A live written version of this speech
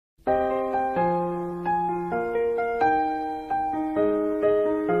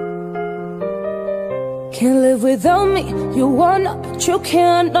can't live without me. You wanna, but you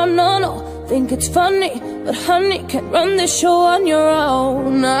can't, no, no, no. Think it's funny, but honey, can't run this show on your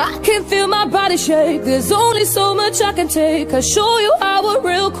own. I can feel my body shake, there's only so much I can take. I'll show you how a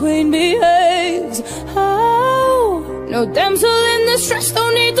real queen behaves. Oh, no damsel in distress,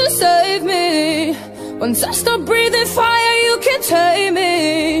 don't need to save me. Once I start breathing fire, you can tame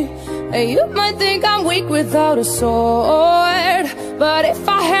me. And you might think I'm weak without a sword, but if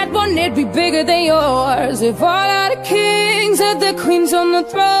I had one, it'd be bigger than yours. If all of the kings had their queens on the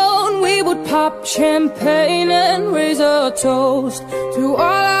throne, we would pop champagne and raise a toast to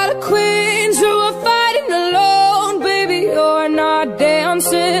all of the queens who are fighting alone. Baby, you're not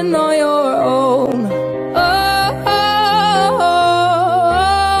dancing on your own.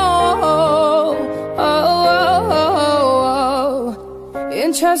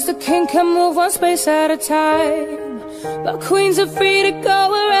 Just a king can move one space at a time, but queens are free to go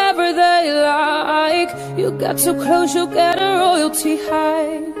wherever they like. You got so close, you'll get a royalty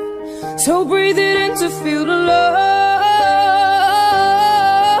high. So breathe it in to feel the love.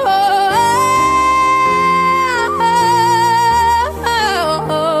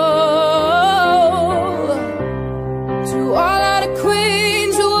 To all of the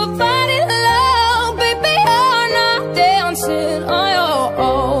queens who are fighting alone, baby, you're not dancing on your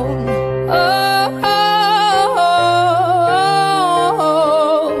own.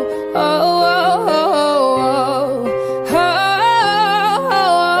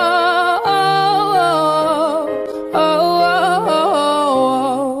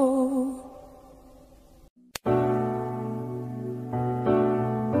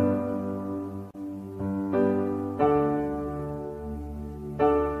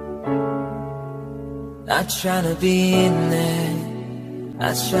 Not tryna be in there,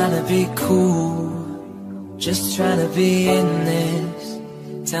 not tryna be cool, just tryna be in this.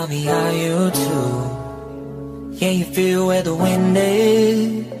 Tell me how you do. Can you feel where the wind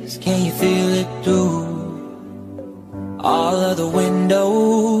is? Can you feel it through all of the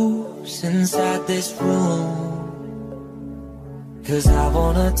windows inside this room? 'Cause I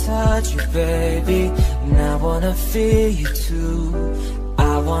wanna touch you, baby, and I wanna feel you too.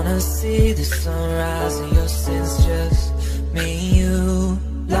 I wanna see the sunrise and your sins, just me and you.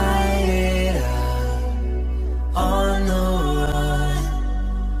 Light it up on the run.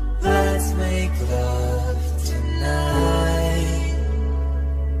 Let's make love tonight.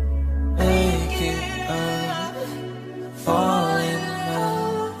 Make it up, fall in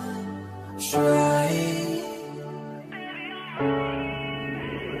love, try.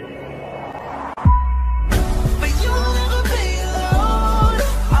 But you'll never be alone.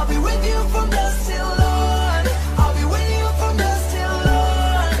 I'll be with you from dusk till dawn. I'll be with you from dusk till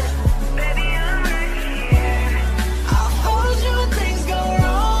dawn. Baby, I'm right here. I'll hold you when things go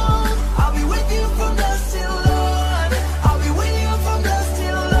wrong. I'll be with you from dusk till dawn. I'll be with you from dusk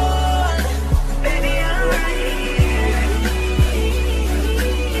till dawn. Baby, I'm right here.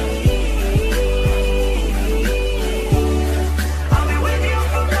 I'll be with you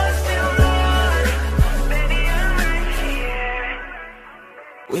from dusk till dawn. Baby, I'm right here.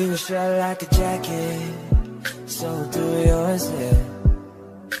 We were shot like a jacket, so do yours, yeah.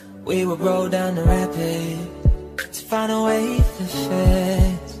 We would roll down the rapids to find a way to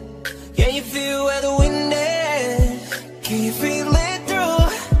fence. Can you feel where the wind is? Can you feel it through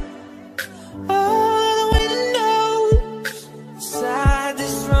all the windows inside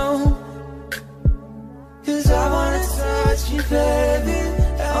this room? 'Cause I wanna touch you, baby,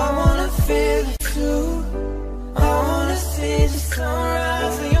 I wanna feel it too. I wanna see the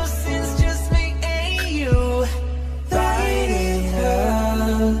sunrise and your sins, just me and you. Light it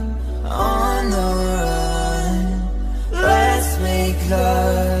up on the run. Let's make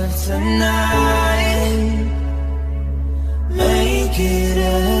love tonight. Make it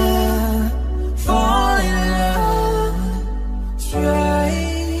up, fall in love, try.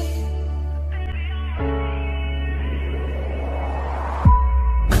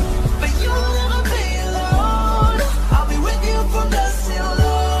 But you'll never be alone. I'll be with you from dusk till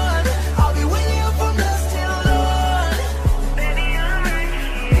dawn. I'll be with you from dusk till dawn. Baby, I'm right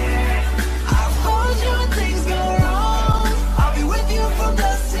here. I'll hold you when things go wrong. I'll be with you from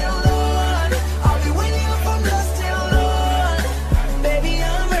dusk till dawn. I'll be with you from dusk till dawn. Baby,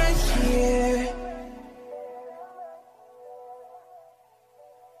 I'm right here.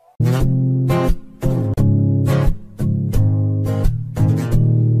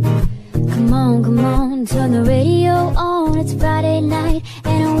 Come on, turn the radio on. It's Friday night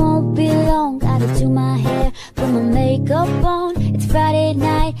and it won't be long. Gotta do my hair, put my makeup on. It's Friday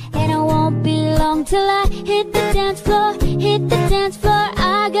night and it won't be long till I hit the dance floor, hit the dance floor.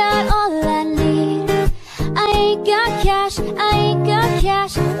 I got all I need.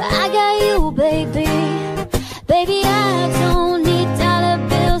 cash, but I got you, baby. Baby, I don't need dollar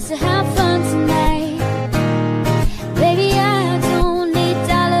bills to have fun tonight. Baby, I don't need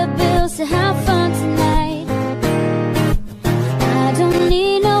dollar bills to have fun tonight. I don't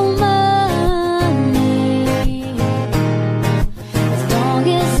need no money, as long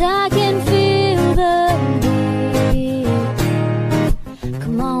as I can feel the beat.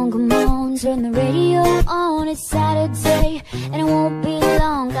 Come on, turn the radio on. It's Saturday, and it won't be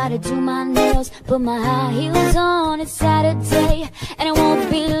long. Gotta do my nails, put my high heels on. It's Saturday, and it won't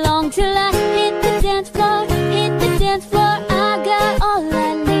be long till I hit the dance floor, hit the dance floor. I got all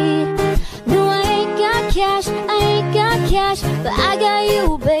I need. No, I ain't got cash, I ain't got cash, but I got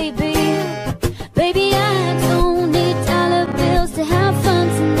you, baby. Baby, I don't need dollar bills to have fun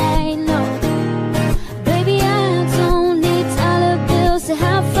tonight, no. Baby, I don't need dollar bills to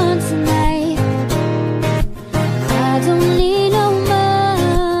have fun tonight. I don't need no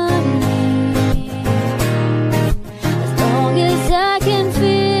money, as long as I can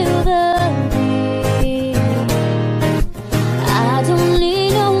feel the beat. I don't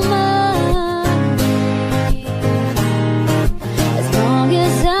need no money, as long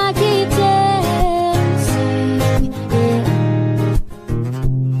as I keep dancing, yeah.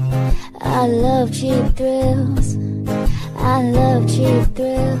 I love cheap thrills, I love cheap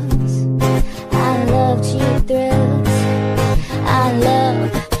thrills, I love cheap thrills, I love.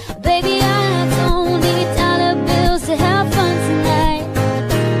 Baby, I don't need dollar bills to have fun tonight.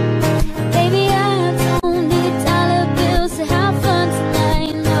 Baby, I don't need dollar bills to have fun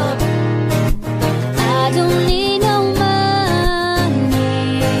tonight, no. I don't need no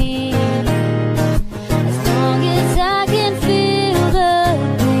money, as long as I can feel the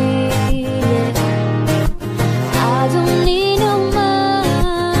beat. I don't need no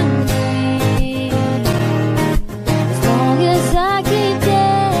money, as long as I keep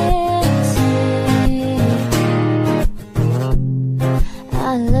dancing. I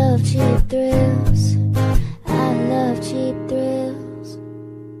love cheap thrills, I love cheap thrills.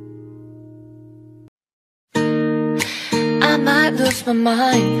 I might lose my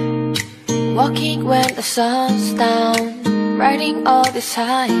mind, walking when the sun's down, writing all these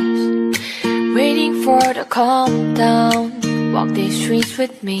times, waiting for the calm down. Walk these streets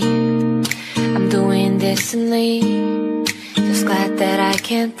with me, I'm doing this and leave, just glad that I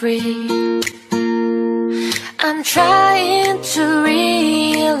can't breathe. I'm trying to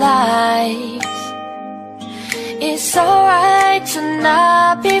realize it's alright to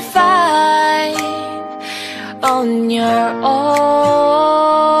not be fine on your own.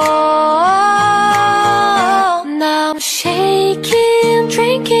 Now I'm shaking,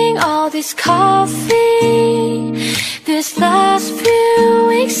 drinking all this coffee. This last few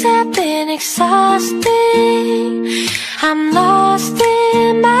weeks have been exhausting. I'm lost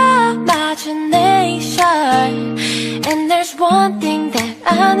in my imagination, and there's one thing that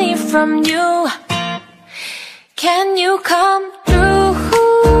I need from you. Can you come through?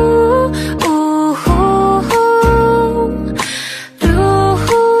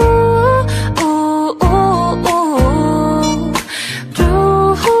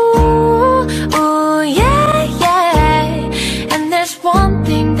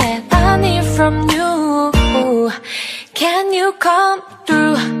 From you, can you come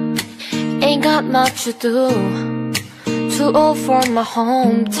through? Ain't got much to do, too old for my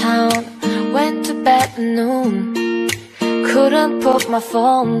hometown. Went to bed at noon, couldn't put my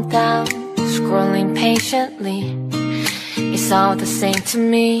phone down. Scrolling patiently, it's all the same to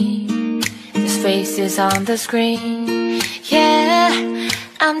me. This face is on the screen. Yeah,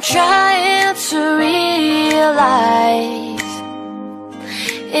 I'm trying to realize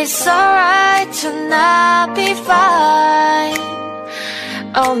it's alright to not be fine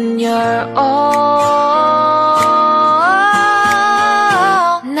on your own.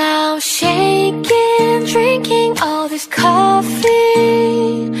 Now shaking, drinking all this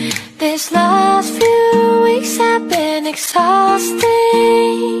coffee. This last few weeks have been exhausting.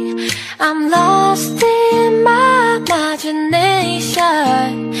 I'm lost in my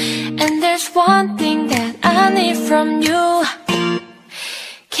imagination, and there's one thing that I need from you.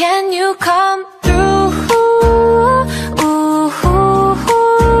 Can you come through?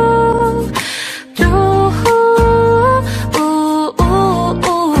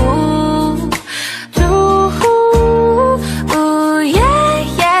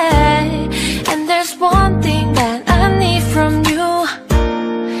 And there's one thing that I need from you.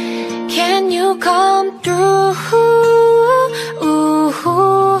 Can you come through?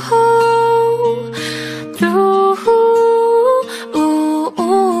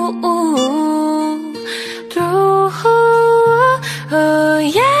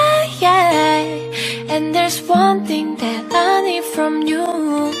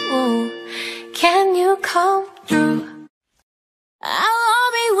 you come through. I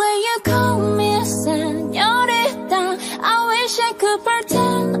love it when you call me señorita. I wish I could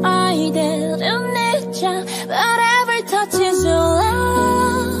pretend I didn't need ya, but every touch is your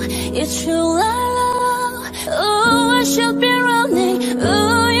love, it's true love. Ooh, I should be running.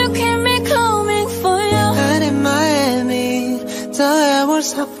 Ooh, you keep me coming for you. And in Miami, the air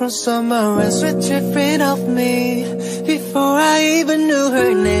was hot from summer rains were dripping off me before I even knew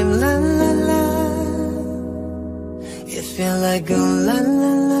her name. La la la, it felt like a la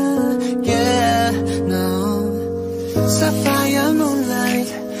la la, yeah, no. Sapphire moonlight,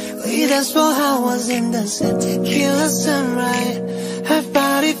 we danced for hours in the sun, tequila sunrise. Her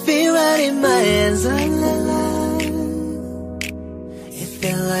body feel right in my hands, la la la. It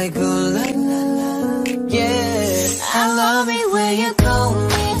felt like a la la la, yeah. I love it when you call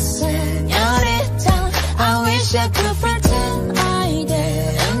me señorita. I wish I could pretend I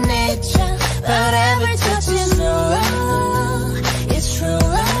didn't need ya, but every touch is your love, it's true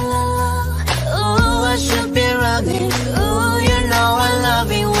love. Ooh, I should be running. Ooh, you know I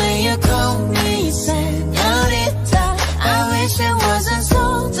love it when you call me señorita. I wish it wasn't so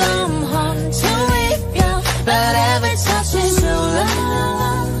damn hard to leave ya, but every touch is your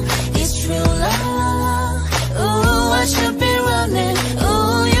love, it's true love. Ooh, I should be running.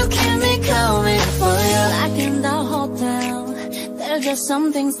 Ooh, you keep me coming for you. Like in the hotel, there's just some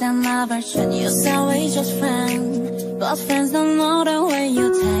things that never should. You say we just friends, but friends don't know the way you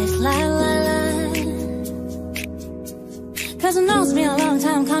taste. La la la. Cause it knows me a long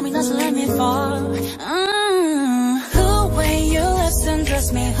time coming, doesn't let me fall. The way you listen,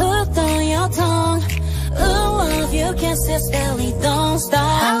 trust me, hooked on your tongue. Ooh, love you kisses barely don't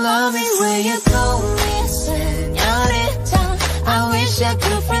stop. I love it when you call me señorita. I wish I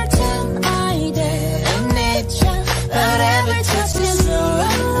could pretend I didn't need ya, but every touch is your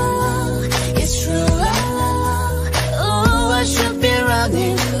love, it's true love. Ooh, I should be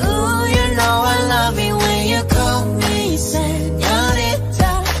running. Ooh, you know I love it when you call me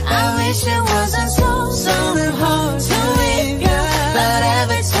señorita. I wish it wasn't so hard to leave ya, but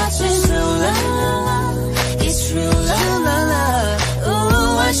every touch is true love, it's true love.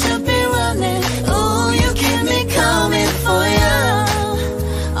 Ooh, I should be running. Ooh, you keep me coming for ya.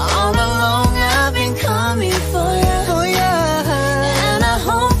 All along I've been coming for ya, and I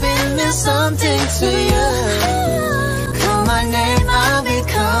hope it means something to you. Call my name, I'll be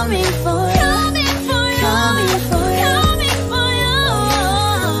coming for ya. Coming for you.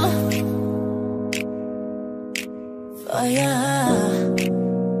 For ya.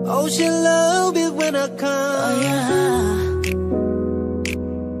 Oh, she love it when I come. Oh yeah.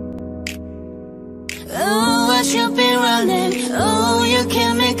 Ooh, I should be running. Ooh, you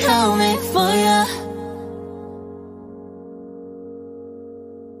keep me coming for ya.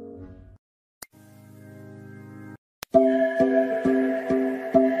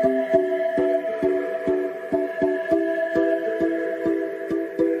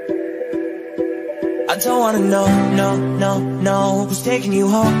 I don't wanna know, no, who's taking you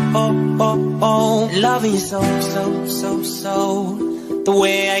home, loving you so, the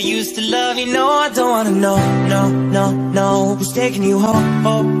way I used to love you. No, I don't wanna know, no, who's taking you home,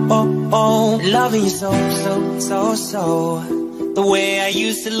 loving you so, the way I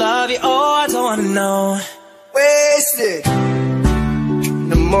used to love you. Oh, I don't wanna know. Wasted.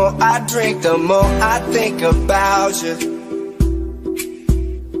 The more I drink, the more I think about you.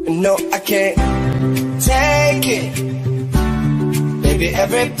 No, I can't take it. Baby,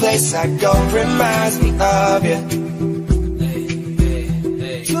 every place I go reminds me of you.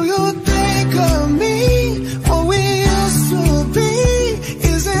 Do you think of me, what we used to be?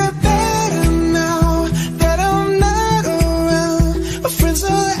 Is it better now that I'm not around? My friends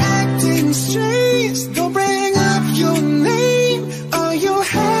are acting strange, don't bring up your name. Are you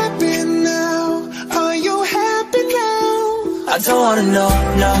happy now? Are you happy now? I don't wanna know,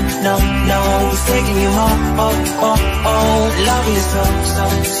 no, who's taking you home, loving you so,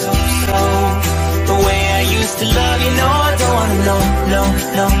 the way I used to love you. No, I don't wanna know,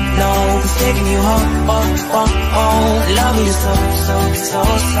 no, who's taking you home, loving you so,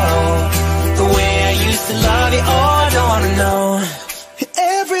 the way I used to love you. Oh, I don't wanna know.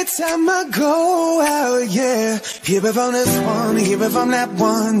 Every time I go out, yeah, hear it from this one, hear it from that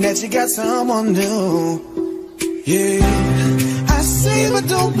one, that you got someone new, yeah. I say but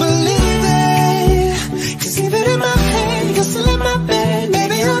don't believe it, 'cause even in my head, you're still in my bed.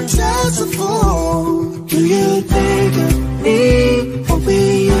 Maybe I'm just a fool. Do you think of me, what we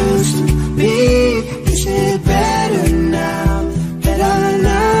used to be? Is it better now that I'm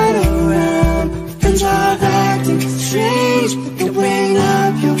not around? Friends are acting strange, but they bring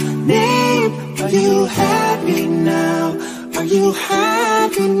up your name. Are you you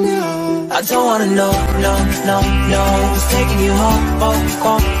happy now. I don't wanna know, no, no, no, who's taking you home, oh,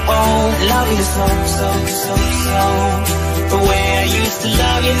 oh, oh. Love you so, so, so, so. The way I used to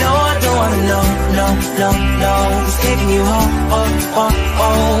love you, no, I don't wanna know, no, no, no, who's taking you home, oh, oh,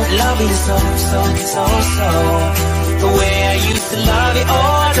 oh. Love you so, so, so, so. The way I used to love you,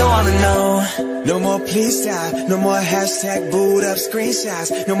 oh, I don't wanna know. No more please stop, no more hashtag boot up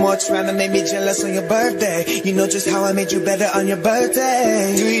screenshots. No more trying to make me jealous on your birthday. You know just how I made you better on your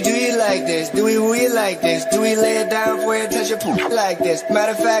birthday. Do you like this? Do we like this? Do we lay it down for you, touch your poop like this?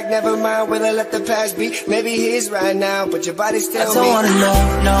 Matter of fact, never mind, will I let the past be? Maybe he's right now, but your body's still me. I don't wanna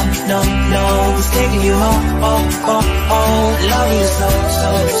know, no, no, no, who's taking you home, oh, oh, oh. Love you so,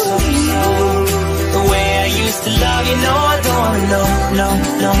 so, so, so. The way I used to love you, no, I don't wanna know, no,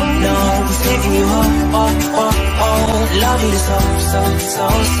 no, no, who's taking you home, oh, oh, oh. Love you so, so, so,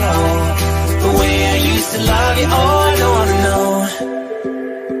 so. The way I used to love you, oh, I don't wanna know.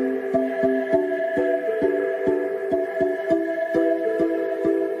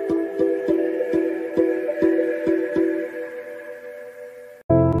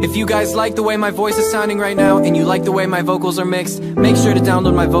 If you guys like the way my voice is sounding right now, and you like the way my vocals are mixed, make sure to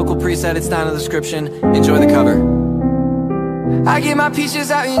download my vocal preset, it's down in the description. Enjoy the cover. I get my peaches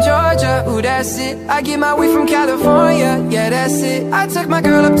out in Georgia, ooh that's it. I get my weed from California, yeah that's it. I took my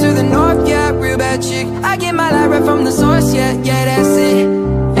girl up to the north, yeah, real bad chick. I get my light right from the source, yeah, yeah that's it.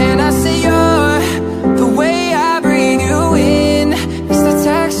 And I say you're the way I bring you in, it's the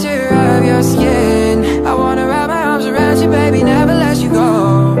texture of your skin. I wanna wrap my arms around you, baby, never let you go.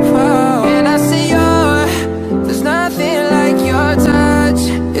 And I say there's nothing like your touch,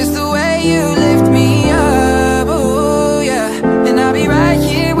 it's the way you lift me up, ooh yeah. And I'll be right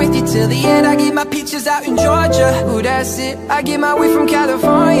here with you till the end. I get my peaches out in Georgia, ooh that's it. I get my weed from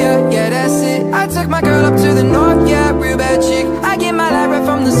California, yeah that's it. I took my girl up to the north, yeah, real bad chick. I get my light right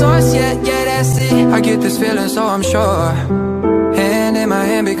from the source, yeah, yeah that's it. I get this feeling so I'm sure, hand in my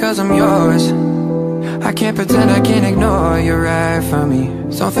hand because I'm yours. I can't pretend I can't ignore you right from me.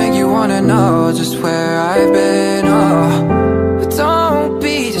 Don't think you wanna know just where I've been, oh. But don't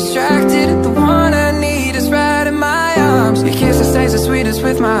be distracted, the one I need is right in my arms. Your kiss stays the sweetest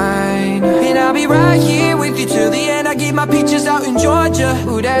with mine, and I'll be right here with you till the end. I get my peaches out in Georgia,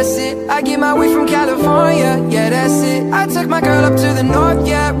 ooh that's it. I get my weed from California, yeah that's it. I took my girl up to the north,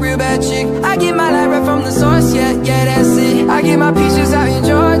 yeah, real bad chick. I get my light right from the source, yeah, yeah that's it. I get my peaches out in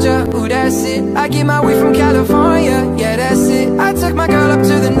Georgia, ooh that's it. I get my weed from California, yeah that's it. I took my girl up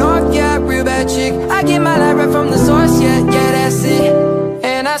to the north, yeah, real bad chick. I get my light right from the source, yeah, yeah that's it.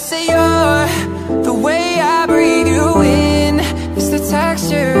 And I say you're the way I breathe you in, it's the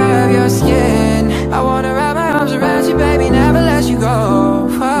texture of your skin. I wanna wrap my arms around you, baby, never let you go,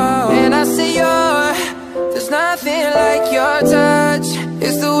 oh. And I say there's nothing like your touch,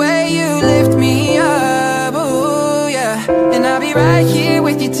 it's the way you lift me up, ooh yeah. And I'll be right here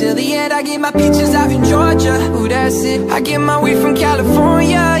with you till the end. I get my peaches out in Georgia, ooh that's it. I get my weed from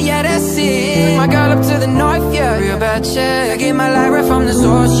California, yeah that's it. My girl up to the north, yeah, real bad chick. I get my light right from the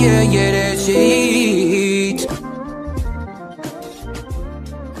source, yeah, yeah that's it.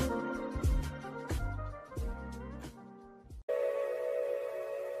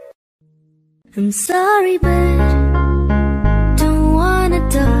 I'm sorry, but don't wanna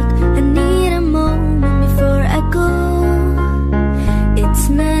talk. I need a moment before I go. It's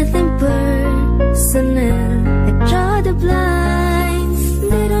nothing personal. I draw the blinds.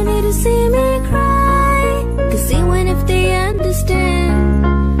 They don't need to see me cry, 'cause even if they understand,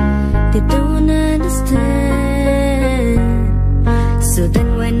 they don't understand. So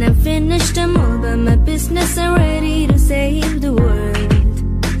then when I'm finished, I'm all about my business. I'm ready to save the world.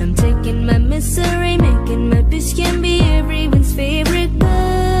 I'm taking my misery, making my bitch can be everyone's favorite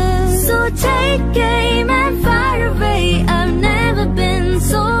girl. So take aim and fire away. I've never been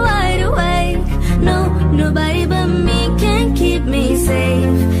so wide awake. No, nobody but me can keep me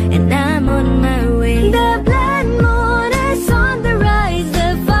safe, and I'm on my way. The blood moon is on the rise,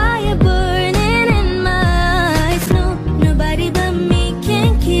 the fire burning in my eyes. No, nobody but me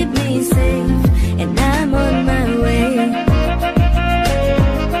can keep me safe, and I'm on my way.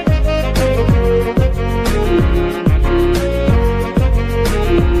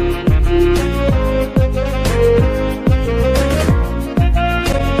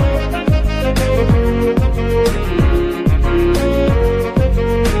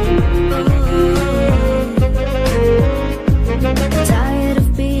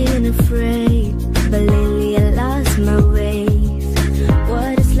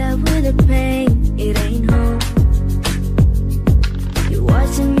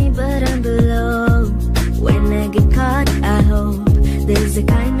 I hope a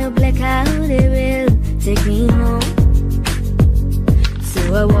kind of blackout, it will take me home. So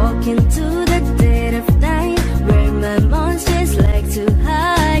I walk into the dead of night, where my monsters like to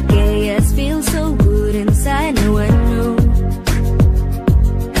hide. Chaos feels so good inside, now I know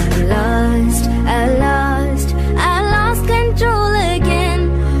I lost control again.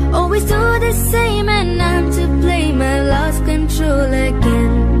 Always do the same and I'm to blame. I lost control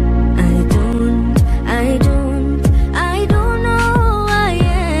again. I don't know who I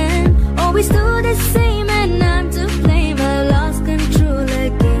am. Always do the same and I'm to blame. I lost control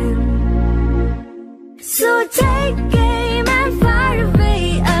again. So take aim and fire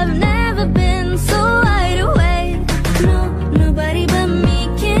away. I've never been so wide awake. No, nobody but me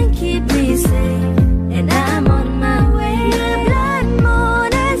can keep me safe, and I'm on my way. The blood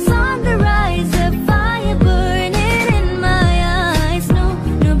moon is on the rise, a fire burning in my eyes. No,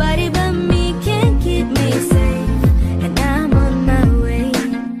 nobody but me can keep me safe, and I'm on my way.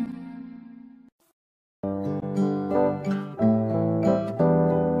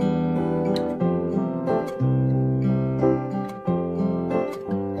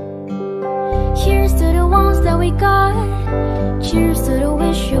 Here's to the ones that we got. Cheers to the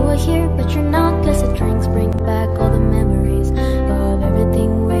wish you were here, but you're not. Cause the drinks bring back all the memories of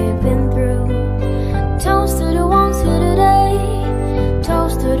everything we've been through. Toast to the ones here today.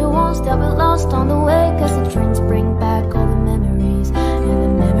 Toast to the ones that we lost on the way. Cause the drinks bring back all the memories, and the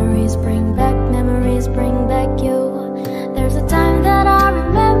memories bring back you. There's a time that I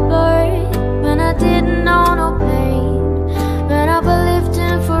remember when I didn't know no pain, when I believed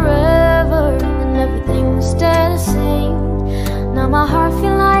in forever and everything would stay the same. Now my heart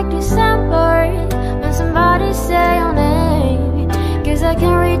feel like December when somebody say your name. Cause I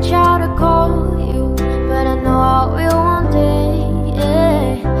can reach out to call you, but I know I will one day,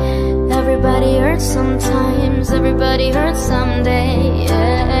 yeah. Everybody hurts sometimes, everybody hurts someday,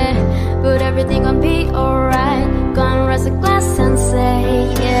 yeah. But everything gon' be alright. Gonna raise a glass and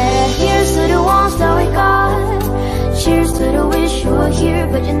say, yeah. Here's to the ones that we got. Cheers to the wish you were here,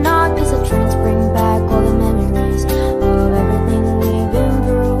 but you're not. Cause the drinks bring back all the memories of everything we've been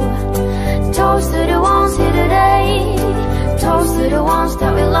through. Toast to the ones here today. Toast to the ones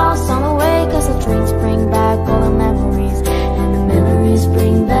that we lost on the way. Cause the drinks bring back all the memories, and the memories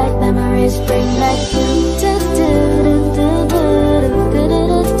bring back you. Memories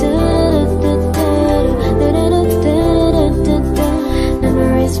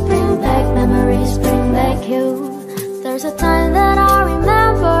bring back you. There's a time that I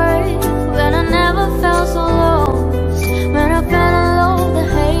remember when I never felt so lost. When I felt alone, the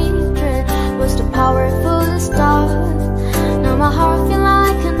hatred was too powerful to stop. Now my heart feel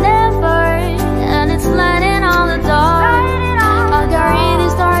like a never, and it's lighting on the dark. I'll carry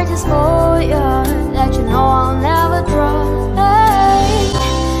these torches for you, that you know I'll never drop. Hey.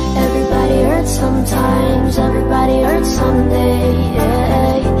 Everybody hurts sometimes, everybody hurts someday,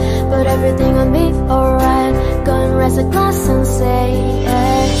 yeah. But everything will be alright. Gonna raise a glass and say,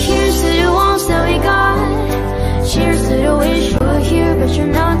 yeah. Cheers to the ones that we got. Cheers to the wish you were here, but you're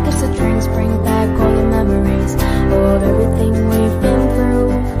not. Cause the drinks bring back all the memories of everything we've been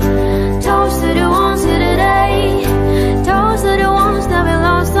through. Toast to the ones here today. Toast to the ones that we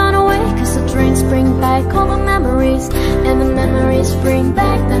lost on the way. Cause the drinks bring back all the memories, and the memories bring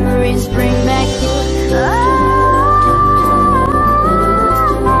back you.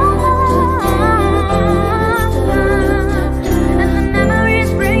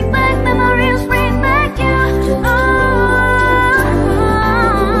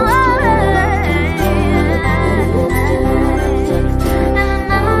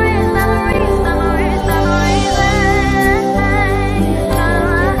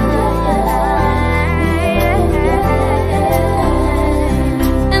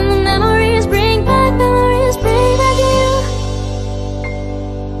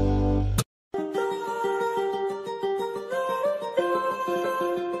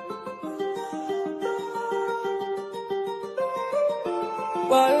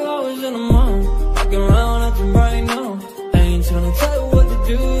 While I was in the mall, walking around acting right now. I ain't tryna tell you what to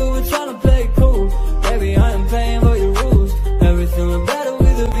do, we're tryna play cool. Baby, I am playing by your rules. Everything look better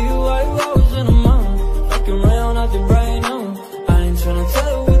with a view. While I was in the mall, walking around acting right now. I ain't tryna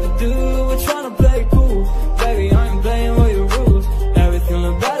tell you what to do, we're tryna play cool. Baby, I am playing by your rules. Everything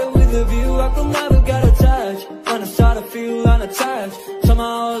look better with a view. I could never get attached when I start to feel unattached.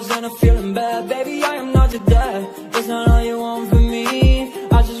 Somehow I was in a feeling bad. Baby, I am not your dad. It's not all you want from me.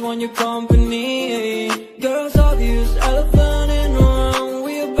 I just want your company. Girls obvious, elephant in the room.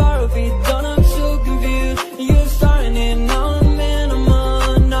 We about to be done, I'm so confused. You're starting it, now I'm in a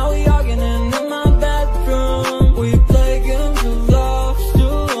month. Now we arguing in my bedroom. We play games of lost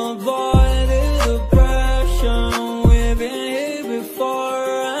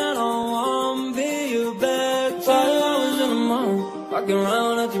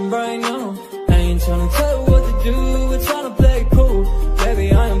around acting brand new. I ain't tryna tell you what to do, we're tryna play it cool.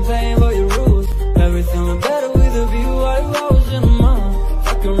 Baby, I am playing by your rules. Everything went better with a view, I was in a mind.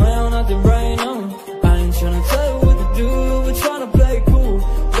 Fucking around acting brand new. I ain't tryna tell you what to do, we're tryna play it cool.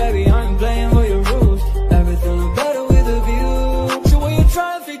 Baby, I am playing by your rules. Everything went better with a view. So when you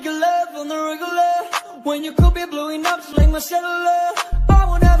try and figure love on the regular, when you could be blowing up just like my cellular, I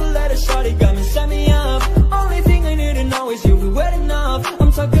won't ever let a shawty got me, set me up. Only thing I need to know is you'll be wet enough.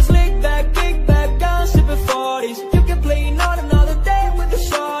 I'm talking slick back, kick back, I'm sipping 40s. You can play not another day with the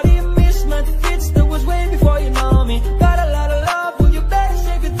shawty. Mismatch fits that was way before you know me. Got a lot of love, will you better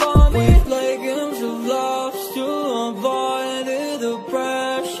save it for me? We play games of love to avoid the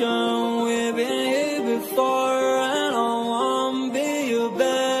depression. We've been here before and I won't be your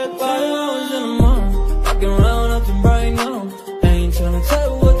bed. But I was in a mind, fucking around acting brand new. I ain't tryna tell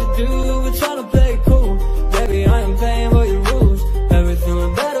you what to do, we're tryna play it cool. Baby, I am playing by your rules. Everything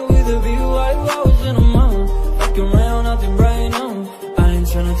went better with a view, I was in a mind. Fucking around acting brand new. I ain't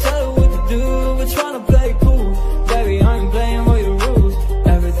tryna tell you what to do, we're tryna play it cool. Baby, I am playing by your rules.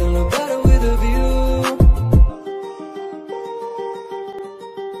 Everything look better with a view.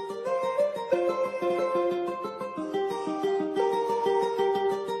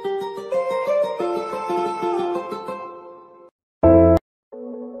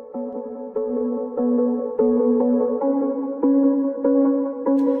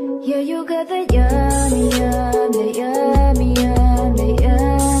 Yeah, you got that yummy, yum, that yummy, yum, that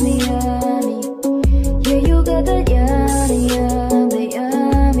yummy, yummy. Yeah, you got that yummy, yum, that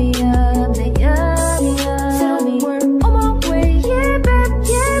yummy, yum, that yummy, yummy. So we're on my way, yeah, babe,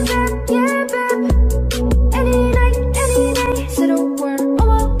 yeah, babe, yeah, babe. Any night, any day. So we're on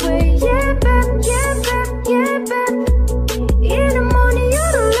my way, yeah, babe, yeah, babe, yeah, babe. In the morning,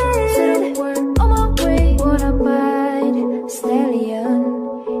 you're the late. So we're on my way, wanna bite, stallion.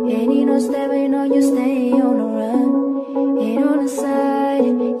 And you know, stepping on you, stay on the run. And on the side,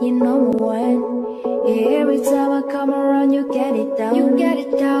 you're number one. Every time I come around, you get it down. You get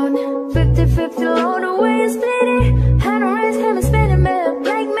it down. 50-50 all the way, you split it. Hand on raise, have me spinning, babe.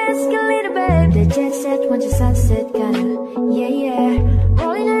 Black masculine, babe. The jet set, once your sunset, kinda. Yeah, yeah.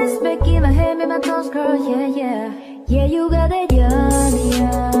 Rolling eyes back in my head, make my toes curl, yeah, yeah. Yeah, you got that yummy,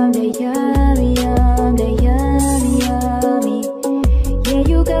 yum, that yummy, yum, that yummy, yummy. Yeah,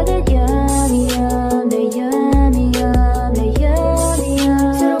 you got that yummy, yum, that yummy, yum, that yummy,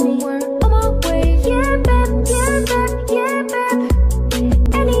 yum. So we're on my way, yeah, babe, yeah, babe, yeah, babe.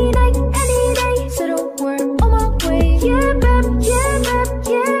 Any night, any day. So we're on my way, yeah, babe, yeah, babe,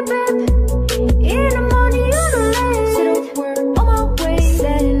 yeah, babe. In the morning, you're the late. So we're on my way,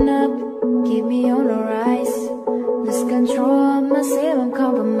 setting up, keep me on the rise. Lose control myself and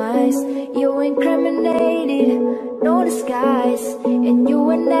compromise. You incriminated, no disguise. And you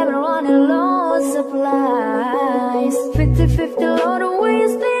were never on a low supplies. 50-50 all the way, you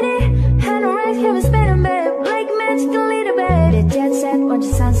split it. Hand on rack, have me spinning, babe. Like magic, a little babe. The jet set, watch the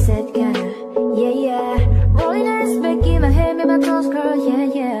sunset, kinda. Yeah, yeah. Rolling eyes back in my head, make my toes curl, yeah,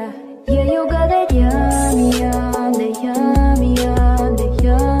 yeah. Yeah, you got that yummy, yum, that yummy, yum, that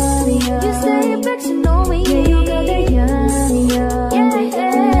yummy, yum. You say it back, you know me. Yeah, you got that yummy, yum, yeah,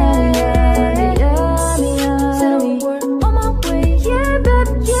 that yummy, yum. So we're on my way, yeah, babe,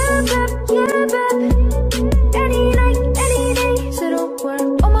 yeah, babe, yeah, babe. Any night, any day. So we're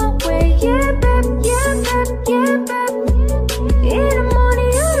on my way, yeah, babe, yeah, babe, yeah, babe. In the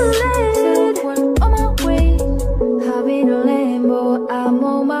morning, you're late. So we're on my way. Hop in a Lambo, I'm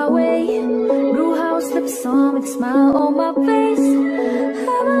on my way. Blue house, lips on with a smile on my face.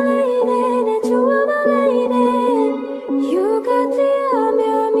 I'm a lady, and you are my lady. You got the yum,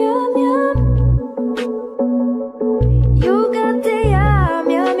 yum, yum, yum. You got the yum,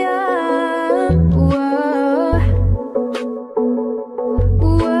 yum, yum. Whoa.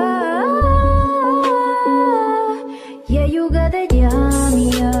 Whoa. Yeah, you got the yummy,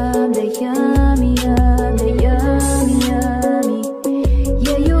 yum, the yummy, yum, the yummy, yummy.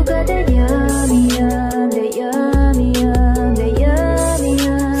 Yeah, you got the yummy, yum, the yummy, yum, the yummy.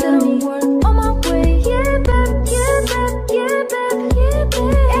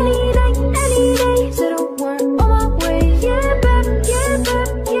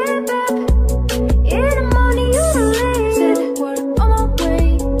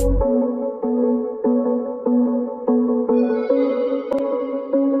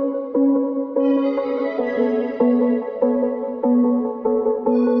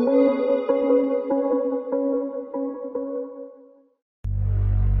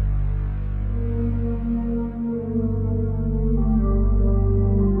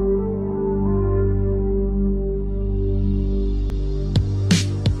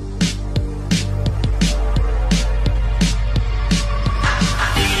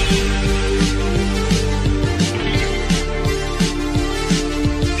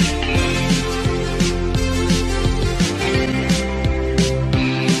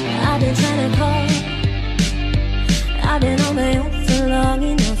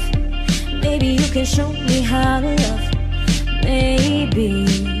 can show me how to love. Maybe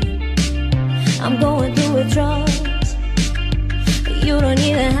I'm going through withdrawals, but you don't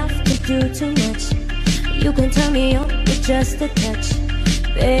even have to do too much. You can turn me on with just a touch,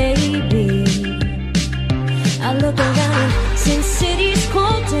 baby. I look around since city's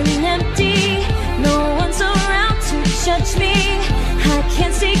cold and empty, no one's around to judge me. I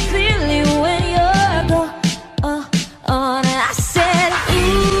can't see clearly when you're gone. And I said,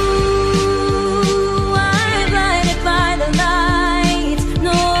 ooh, I'm blinded by the lights.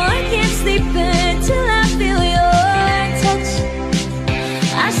 No, I can't sleep until I feel your touch.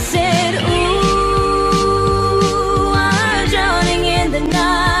 I said, ooh, I'm drowning in the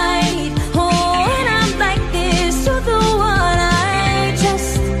night. Oh, and I'm like this to the one I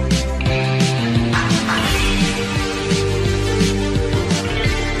trust.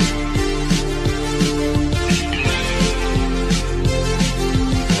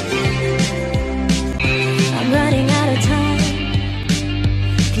 I'm running out of time,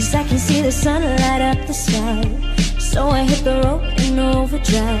 'cause I can see the sun light up the sky. So I hit the road in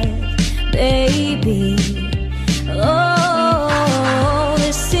overdrive, baby. Oh,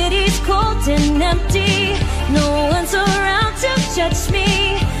 the city's cold and empty, no one's around to judge me.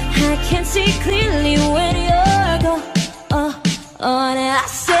 I can't see clearly when you're gone. And I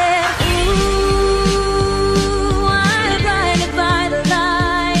said, ooh, I'm blinded by the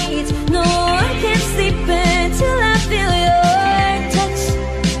lights. No, I can't sleep until I feel your touch.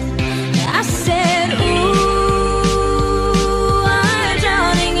 I said, ooh, I'm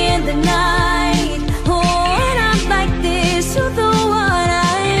drowning in the night. Oh, and I'm like this to the one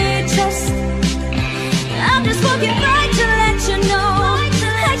I trust. I'm just walking by to let you know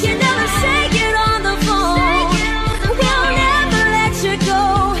I can never say it on the phone. We'll never let you go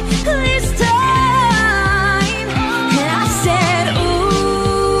this time. And I said,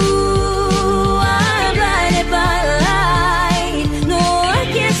 ooh, I'm blinded by the light. No, I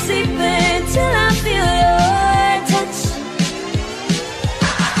can't sleep until I feel your touch.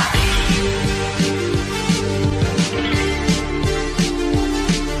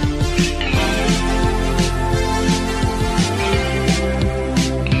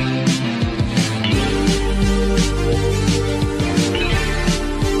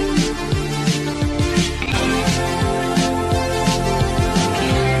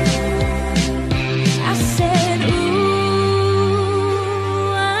 I said, ooh,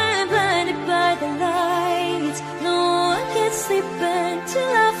 I'm blinded by the lights. No, I can't sleep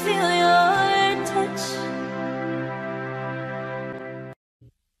until I feel your touch.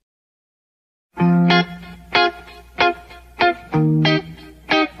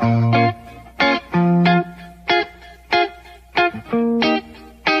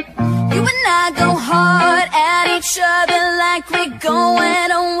 You and I go hard at each other like we're going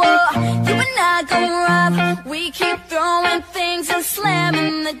to war. You and I go rough, we keep throwing things and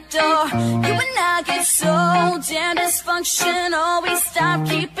slamming the door. You and I get so damn dysfunctional, we stop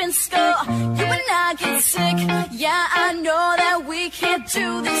keeping score. You and I get sick, yeah, I know that we can't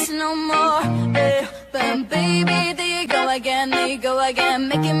do this no more. But baby, there you go again,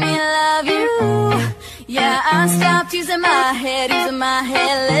 making me love you. Yeah, I stopped using my head,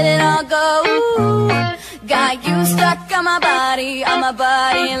 let it all go. Got you stuck on my body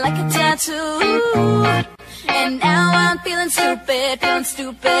like a tattoo. And now I'm feeling stupid,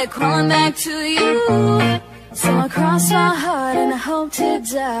 crawling back to you. So I cross my heart and I hope to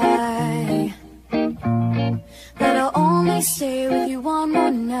die, that I'll only stay with you one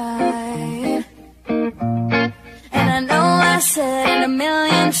more night. And I know I said it a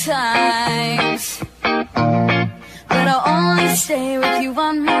million times, but I'll only stay with you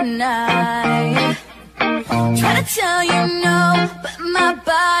one more night. Try to tell you no, but my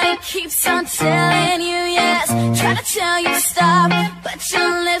body keeps on telling you yes. Try to tell you stop, but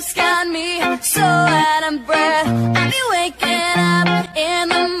your lips got me so out of breath. I'll be waking up in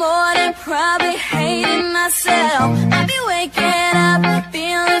the morning, probably hating myself. I'll be waking up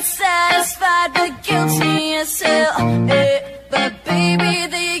feeling satisfied but guilty as hell. But baby,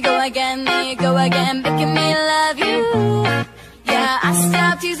 there you go again, making me love you. Yeah, I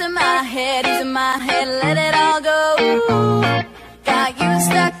stopped using my head, let it all go. Got you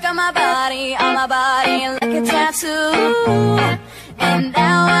stuck on my body like a tattoo. And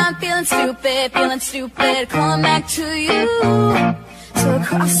now I'm feeling stupid, calling back to you. So I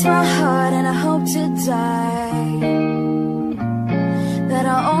cross my heart and I hope to die, that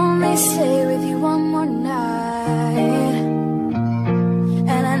I'll only stay with you one more night.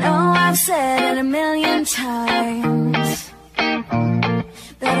 And I know I've said it a million times,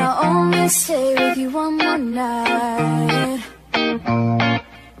 that I'll only stay with you one more night.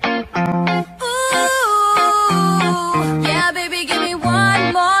 Ooh,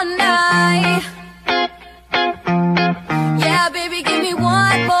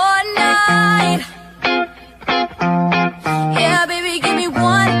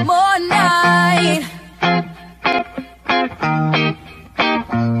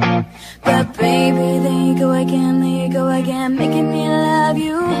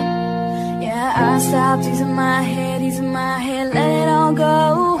 I stopped easing my head, let it all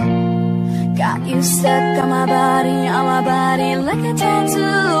go. Got you stuck on my body like a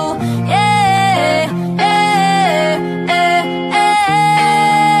tattoo. Yeah, yeah, yeah,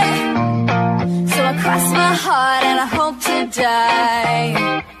 yeah. So I cross my heart and I hope to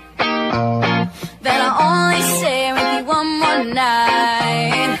die, that I'll only stay with you one more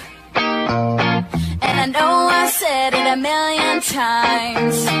night. And I know I said it a million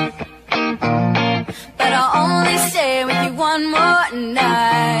times, but I'll only stay with you one more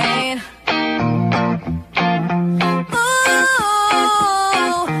night. Ooh,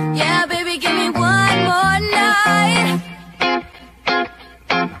 yeah, baby, give me one more night.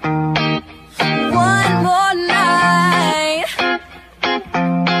 One more night.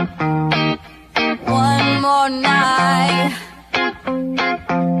 One more night.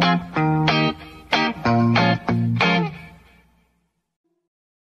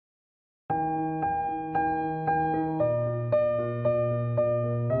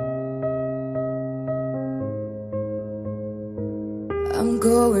 I'm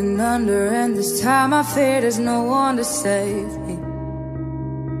going under, and this time I fear there's no one to save me.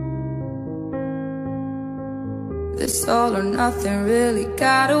 This all or nothing really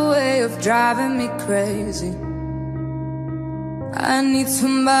got a way of driving me crazy. I need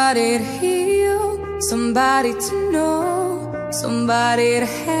somebody to heal, somebody to know, somebody to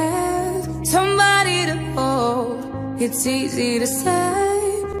have, somebody to hold. It's easy to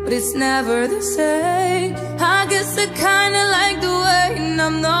say, but it's never the same. I guess I kinda like the way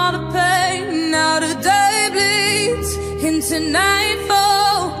I'm not the pain. Now the day bleeds into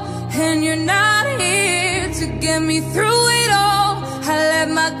nightfall, and you're not here to get me through it all. I let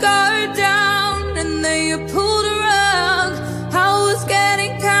my guard down, and then you pulled a rug. I was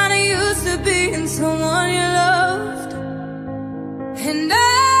getting kinda used to being someone you loved, and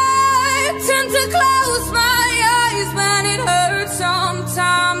I tend to close my eyes when it hurts.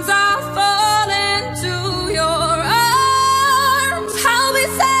 Sometimes I fall into your arms. I'll be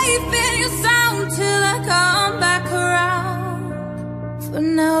safe in your sound till I come back around. For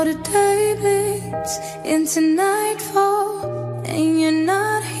now the day bleeds into nightfall, and you're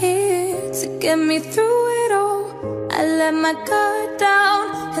not here to get me through it all. I let my guard down,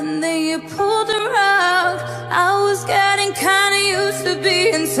 and then you pulled the rug. I was getting kinda used to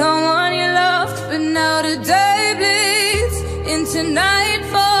being someone you loved, but now the day bleeds into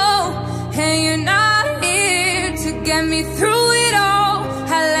nightfall, and you're not here to get me through it all.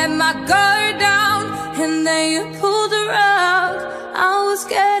 I let my guard down, and then you pulled the rug. I was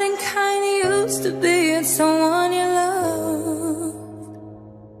getting kinda used to being someone you loved.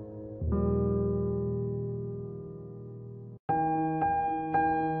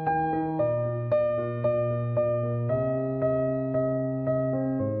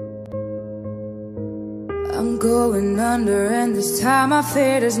 I'm going under, and this time I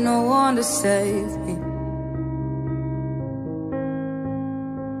fear there's no one to save me.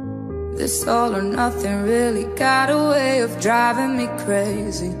 This all or nothing really got a way of driving me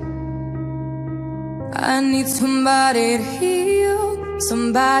crazy. I need somebody to heal,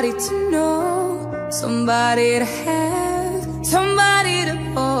 somebody to know, somebody to have, somebody to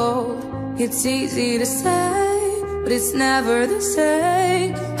hold. It's easy to say, but it's never the same.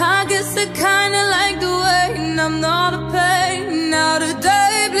 I guess I kinda like the way I'm not the pain. Now the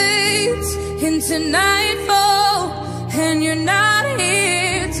day bleeds into nightfall, and you're not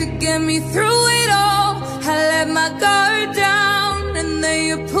here to get me through it all. I let my guard down, and then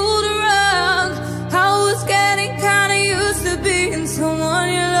you pulled a rug. I was getting kinda used to being someone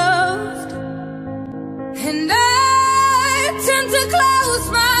you loved, and I tend to close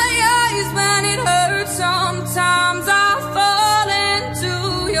my eyes when it hurts. Sometimes I fall into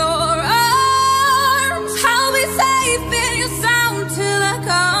your arms. I'll be safe in your sound till I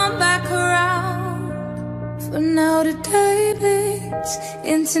come back around. For now the day bleeds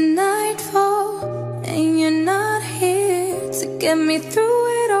into nightfall, and you're not here to get me through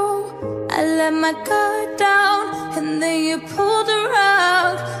it all. I let my guard down, and then you pulled the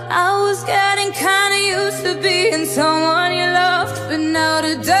rug. I was getting kinda used to being someone you loved, but now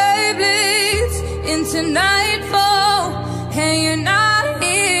the day bleeds into nightfall, and you're not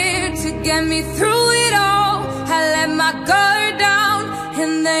here to get me through it all. I let my guard down,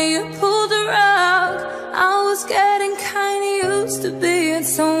 and then you pulled the rug. I was getting kinda used to being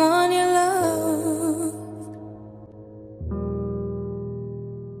someone you loved.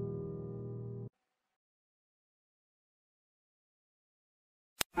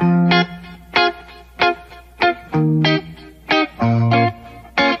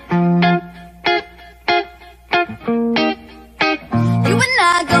 You and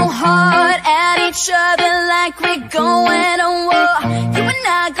I go hard at each other like we're going to war. You and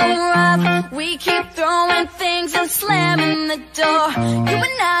I go rough, we keep throwing things and slamming the door. You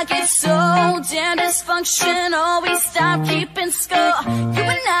and I get so damn dysfunctional, we stop keeping score. You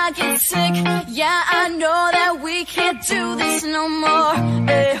and I get sick, yeah, I know that we can't do this no more.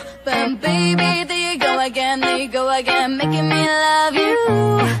 But baby, there you go again, making me love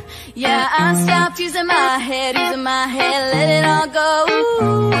you. Yeah, I stopped using my head, let it all go.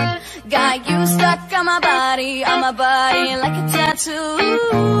 Got you stuck on my body like a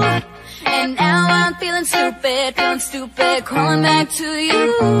tattoo. And now I'm feeling stupid, crawling back to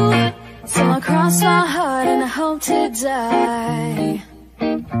you. So I cross my heart and I hope to die,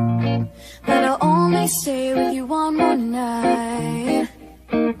 but I'll only stay with you one more night.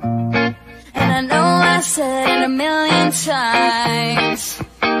 And I know I said it a million times,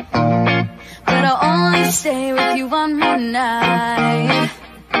 but I'll only stay with you one more night.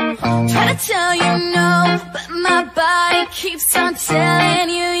 Try to tell you no, but my body keeps on telling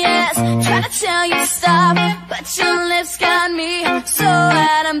you yes. Try to tell you stop, but your lips got me so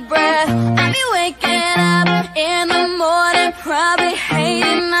out of breath. I be waking up in the morning, probably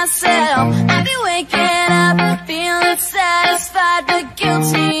hating myself. I be waking up feeling satisfied but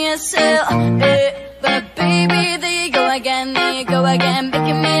guilty as hell. But baby, there you go again,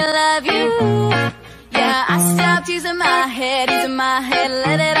 making me love you. Yeah, I stopped using my head,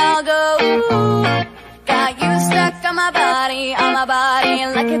 let it all go. Got you stuck on my body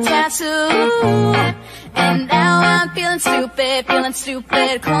like a tattoo. And now I'm feeling stupid,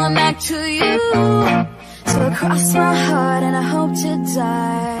 calling back to you. So I cross my heart and I hope to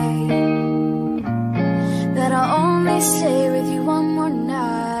die, that I'll only stay with you one more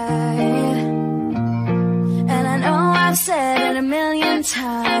night. And I know I've said it a million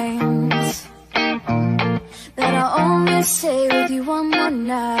times, that I'll only stay with you one more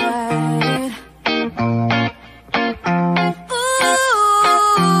night. Ooh,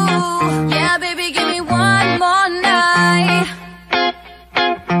 yeah, baby, give me one more night.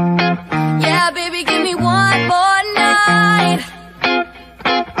 Yeah, baby, give me one more night.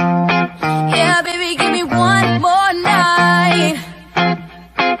 Yeah, baby, give me one more night.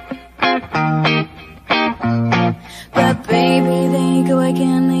 But baby, there you go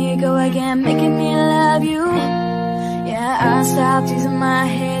again, making me love you. Yeah, I stopped using my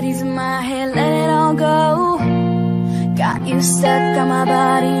head, let it all go. Got you stuck on my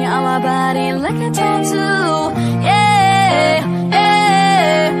body like a tattoo. Yeah,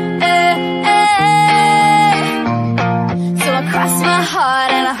 so I cross my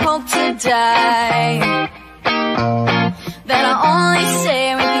heart and I hope to die, that I'll only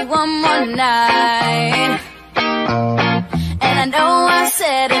stay with you one more night. And I know I've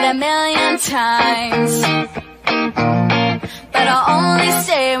said it a million times, but I'll only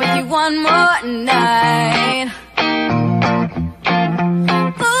stay with you one more night.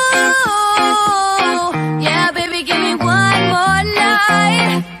 Ooh, yeah, baby, give me one more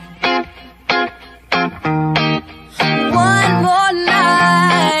night. One more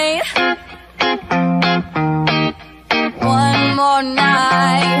night. One more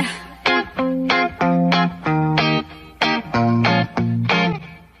night.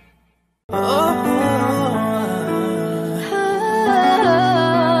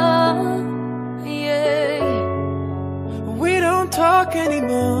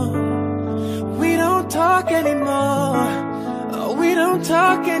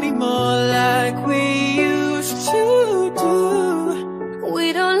 Talk anymore like we used to do.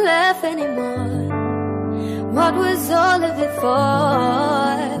 We don't laugh anymore. What was all of it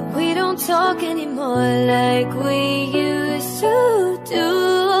for? We don't talk anymore like we used to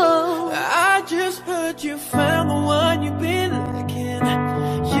do. I just heard you found the one you've been looking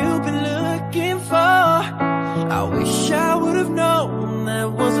for. I wish I would have known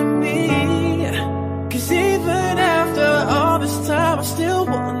that wasn't me. 'Cause even after all this time I still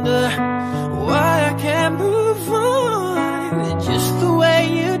wonder why I can't move on just the way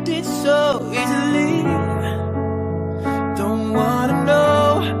you did so easily. Don't wanna know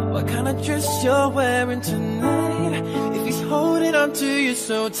what kind of dress you're wearing tonight, if he's holding on to you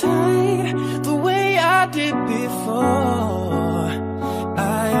so tight the way I did before.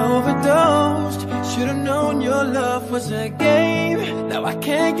 I overdosed, should've known your love was a game. Now I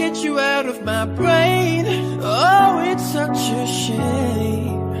can't get you out of my brain. Oh, it's such a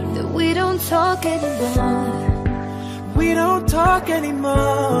shame that we don't talk anymore. We don't talk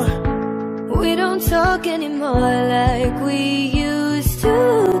anymore. We don't talk anymore like we used to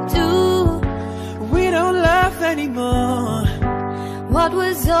do. We don't laugh anymore. What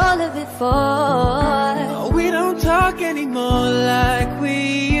was all of it for? We don't talk anymore like we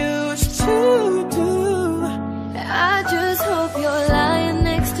used to do.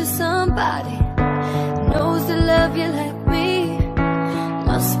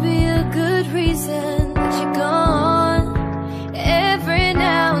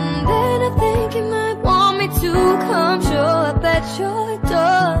 at your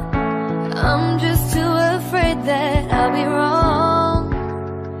door. I'm just too afraid that I'll be wrong.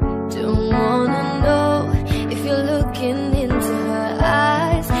 Don't wanna know if you're looking into her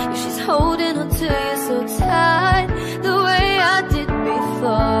eyes, if she's holding on to you so tight, the way I did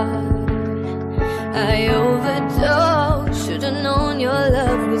before. I overdosed, should've known your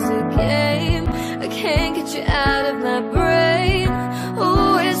love was a game. I can't get you out of my brain.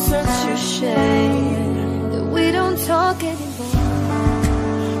 Oh, it's such a shame that we don't talk anymore.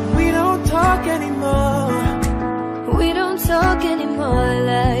 We don't talk anymore. We don't talk anymore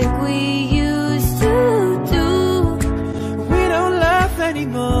like we used to do. We don't laugh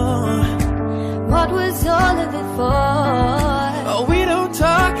anymore. What was all of it for? Oh, we don't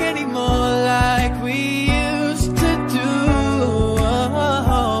talk anymore like we used to do.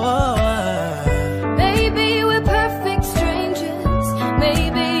 Maybe we're perfect strangers.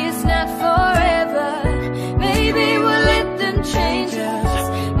 Maybe it's not forever. Maybe we'll let them change us.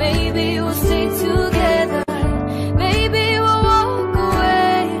 Maybe we'll stay together. Maybe we'll walk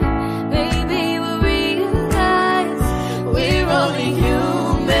away. Maybe we'll realize we're only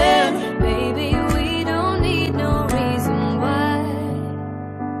human. Maybe we don't need no reason why.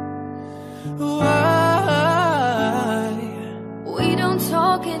 Why? We don't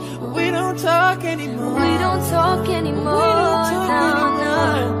talk anymore. We don't talk anymore. We don't talk anymore. We don't talk No,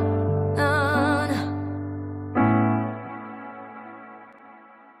 anymore. no, no.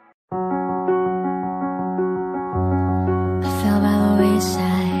 I fell by the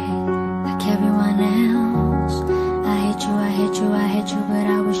wayside like everyone else. I hate you, I hate you, I hate you, but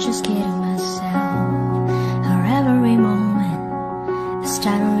I was just kidding myself. Our every moment I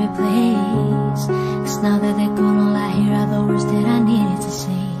start to replace, 'cause now that they're gone, all I hear are the words that I needed to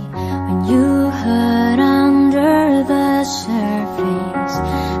say. When you hurt under the surface,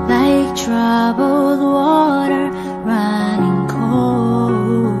 like troubled water running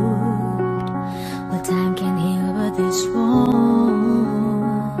cold. Well, time can heal, but this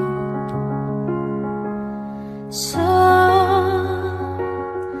won't. So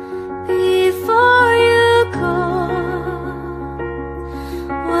before you go,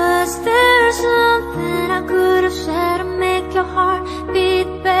 was there something I could have said to make your heart beat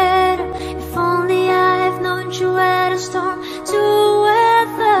better? If only I have known you at a storm to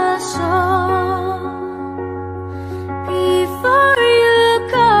weather. So before you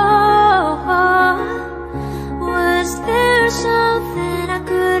go, was there something I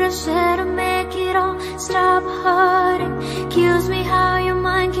could have said to make it all stop hurting? Kills me how your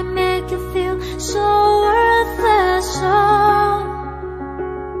mind can make you feel so worthless. So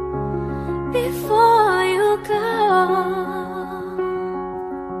before you go,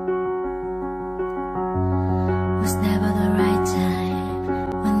 was never the right time,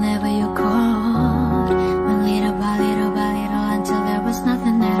 whenever you called, when little by little until there was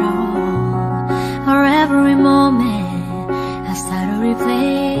nothing at all. Or every moment I start to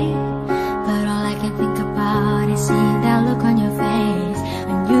replay, but all I can think about is seeing that look on your face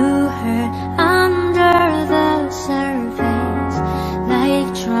when you hurt under the surface, like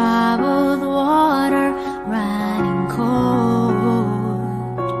troubled water running cold.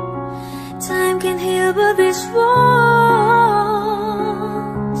 Time can heal, but this won't.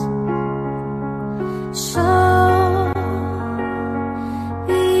 So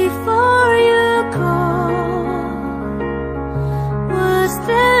before you go, was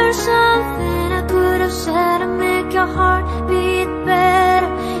there something I could have said to make your heart beat better?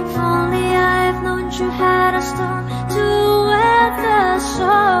 If only I've known you had a storm to weather.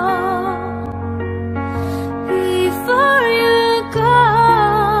 So before you go,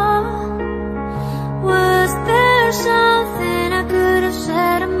 was there something I could have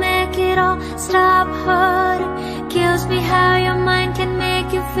said to make it all stop hurting? Kills me how your mind can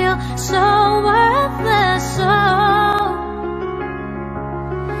make you feel so worthless. So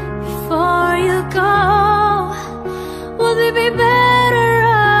before you go, would we be better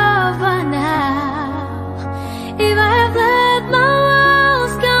off by now? If I have let my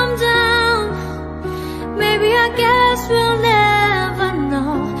walls come down, maybe I guess we'll never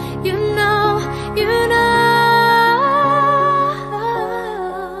know. You know, you know.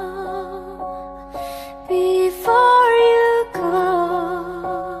 Before you go,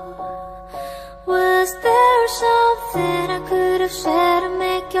 was there something I could have said to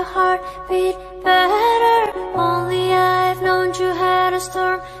make your heart beat better? Only I've known you had a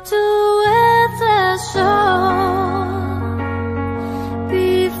storm to weather. So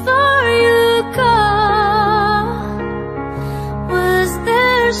before you go, was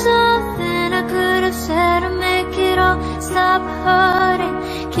there something I could have said to make it all stop hurting?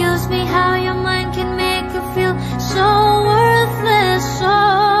 Kills me how your mind can make you feel so worthless.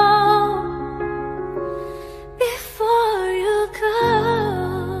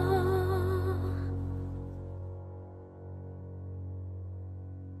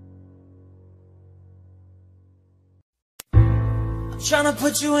 Tryna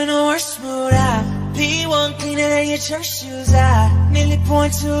put you in a worse mood. I be one cleaner than your church shoes. I nearly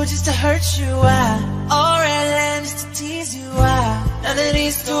point two just to hurt you. I all red land just to tease you. I none of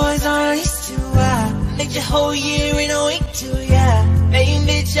these toys are leased to. I make your whole year in a week too. Yeah, main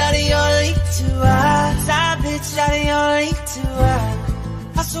bitch out of your league too. I side bitch out of your league too.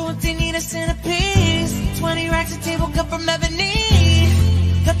 I also what they need a centerpiece. 20 racks of table cut from ebony.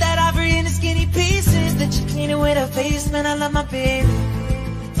 Cut that ivory into skinny pieces. That you clean it with a face, man, I love my baby.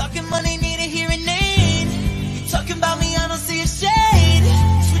 Talking money, need a hearing aid. You talking about me, I don't see a shade.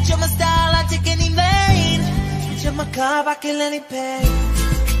 Switch up my style, I take any lane. Switch up my car, I kill any pain.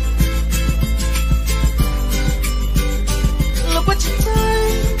 Look what you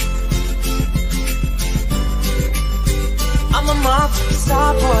done. I'm a motherfucking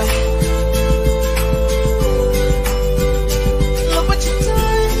star boy. Look what you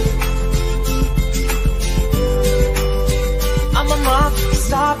done. I'm a motherfucking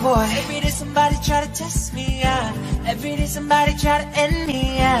star boy. Every day somebody try to test me, yeah. Every day somebody try to end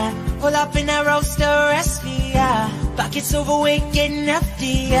me, yeah. Pull up in that roaster, arrest me, yeah. Pockets overweight, getting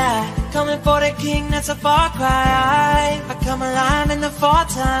hefty, yeah. Coming for the king, that's a far cry. If I come alive in the fall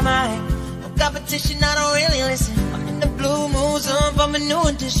time, I no competition, I don't really listen. I'm in the blue moon zone from a new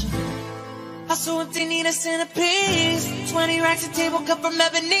edition. Also if they need a centerpiece, 20 racks of table cut from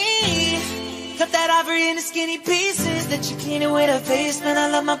ebony. Cut that ivory into skinny pieces. That you clean it with a face, man, I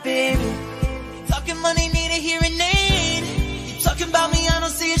love my baby. Talking money, need a hearing aid. You talking about me, I don't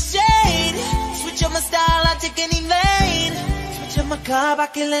see a shade. Switch up my style, I take any lane. Switch up my car, I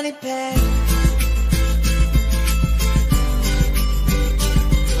kill any pain.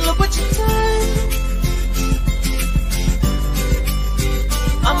 Look what you done.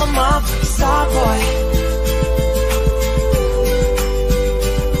 I'm a motherfucking star boy.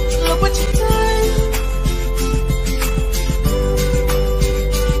 Look what you done.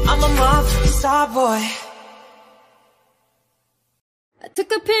 I'm a motherfucking star boy. I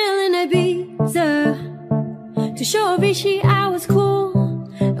took a pill in Ibiza to show Vichy I was cool.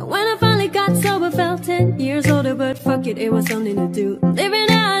 And when I finally got sober, felt 10 years older. But fuck it, it was something to do. Living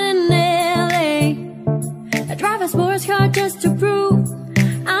out in LA, I drive a sports car just to prove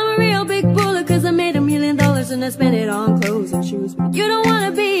I'm a real big baller. Cause I made $1 million and I spent it on clothes and shoes. But you don't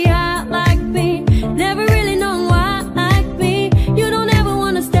wanna be hot like me, never really known why like me. You don't ever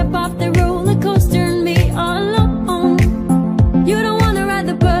wanna step off the roller coaster and be all alone. You don't wanna ride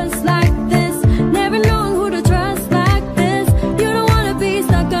the bus like this, never knowing who to trust like this. You don't wanna be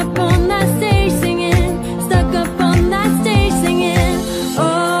stuck up on that stage singing, stuck up on that stage singing.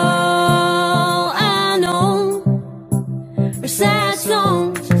 All I know are sad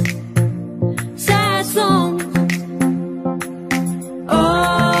songs, sad songs.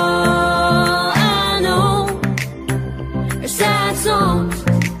 All I know are sad songs,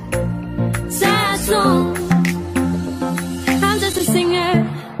 sad songs. I'm just a singer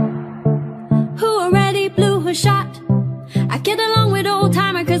who already blew her shot. I get along with old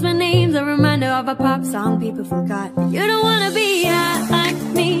timer cause my name's a reminder of a pop song people forgot. You don't wanna be hot like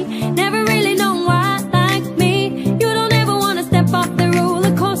me, never really know why like me. You don't ever wanna step off the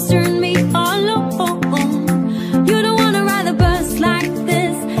roller coaster and be all alone. You don't wanna ride the bus like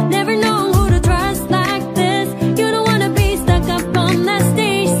this, never know who to trust like this. You don't wanna be stuck up on that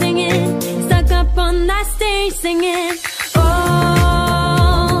stage singing, stuck up on that stage singing.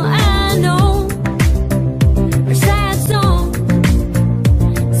 All I know are sad songs,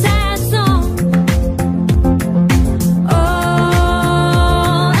 sad songs.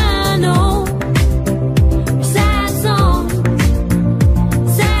 All I know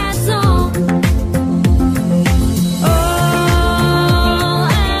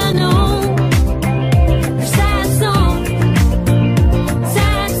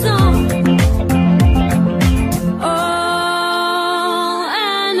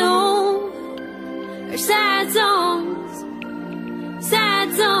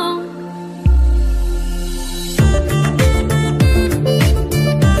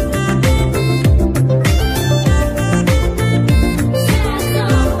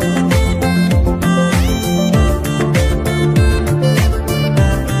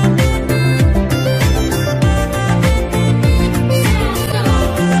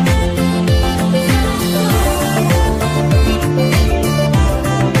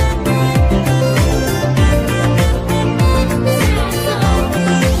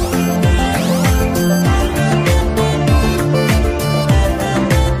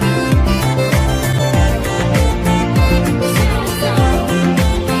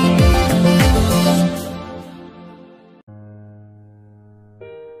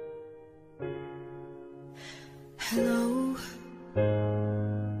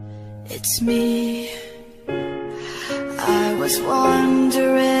it's me. I was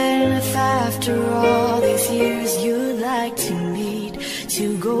wondering if after all these years you'd like to meet,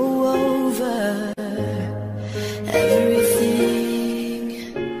 to go over everything.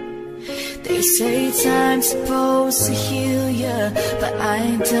 They say time's supposed to heal ya, but I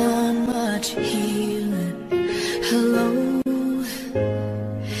ain't done much healing. Hello,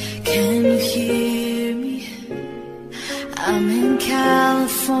 can you hear me? I'm in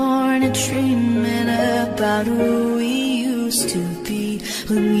California dreaming about who we used to be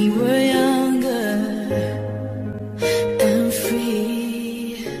when we were younger and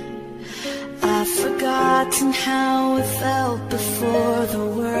free. I've forgotten how it felt before the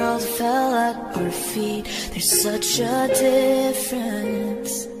world fell at our feet. There's such a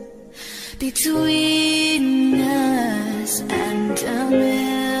difference between us and a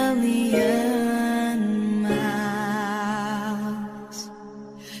million miles.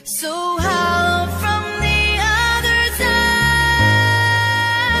 So how from the other side,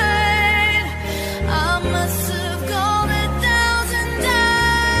 I must have gone 1,000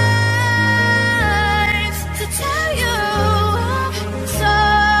 times to tell you I'm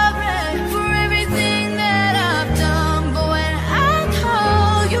sorry for everything that I've done. But when I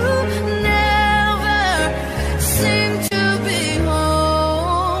call, you never seem to be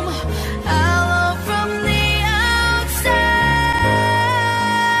home. I love from the outside.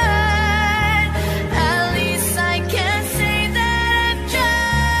 At least I can say that I've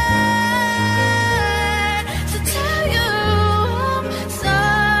tried to tell you I'm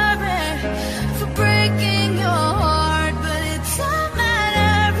sorry for breaking your heart. But it don't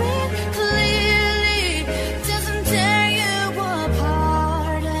matter, it clearly doesn't tear you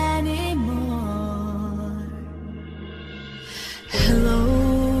apart anymore. Hello,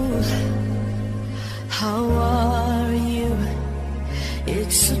 how are you?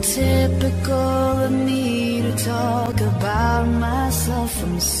 It's so typical of me to talk about myself.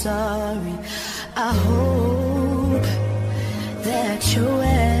 I'm sorry. I hope that you're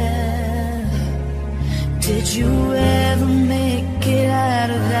well. Did you ever make it out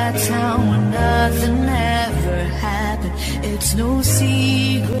of that town where nothing ever happened? It's no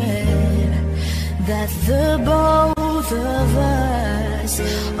secret that the both of us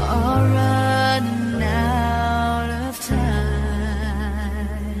are running out of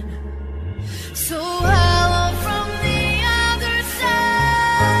time. So hello from the other side.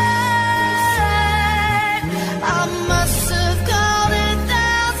 I must have called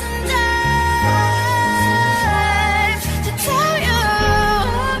 1,000 times to tell you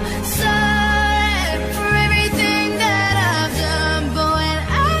I'm sorry for everything that I've done. But when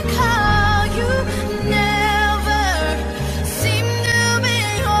I call, you never seem to be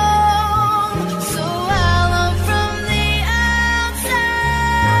home. So hello from the outside.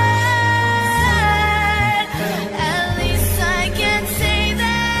 At least I can say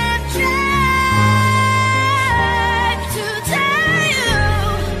that I've tried to tell you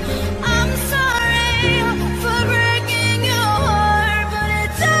I'm sorry for breaking your heart. But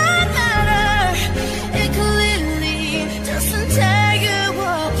it doesn't matter, it clearly doesn't tear you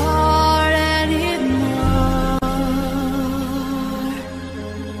apart anymore.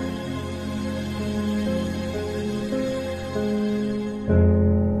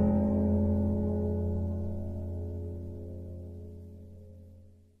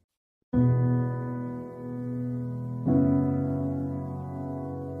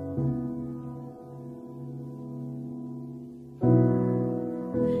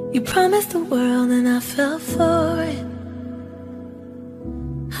 You promised the world and I fell for it.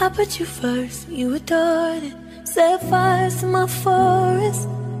 I put you first, you adored it. Set fires to my forest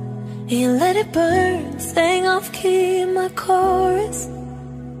and you let it burn. Sang off key in my chorus,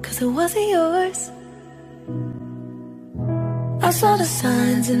 'cause it wasn't yours. I saw the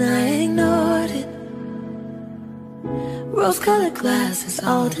signs and I ignored it. Rose-colored glasses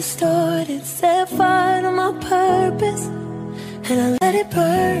all distorted. Set fire to my purpose and I let it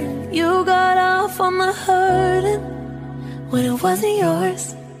burn. You got off on the hurting when it wasn't yours.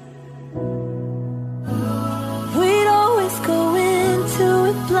 We'd always go into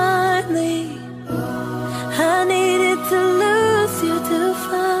it blindly. I needed to lose you to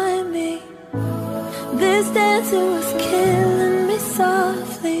find me. This dancer was killing me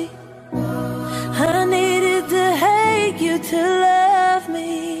softly. I needed to hate you to love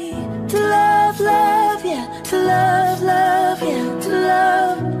me. To love, love, yeah. To love, love, yeah. To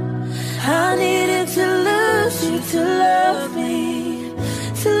love. I needed to lose you to love me.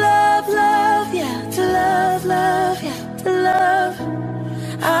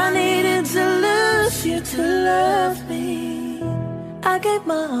 I gave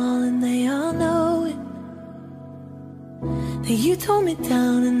my all and they all know it. Then you tore me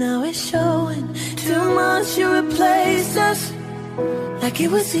down and now it's showing. 2 months you replaced us like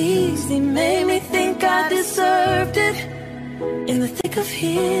it was easy. Made me think I deserved it. In the thick of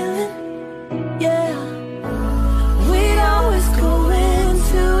healing, yeah. We'd always go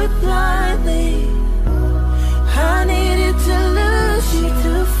into it blindly. I needed to lose you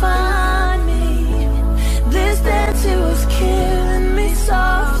to find me. This dance, it was killing me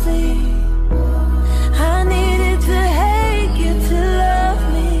softly. I needed to hate you to love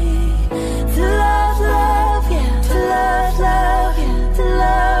me. To love, love, yeah. To love, love, yeah. To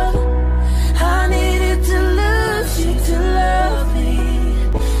love. I needed to lose you to love me.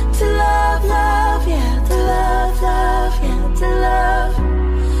 To love, love, yeah. To love, love, yeah. To love.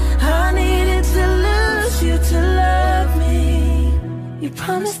 I needed to lose you to love me. You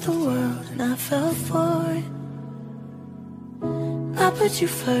promised the world and I fell for it. I put you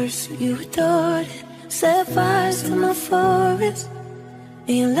first, so you adored it. Set fires to my forest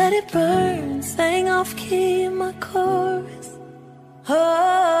and you let it burn. Sang off key in my chorus.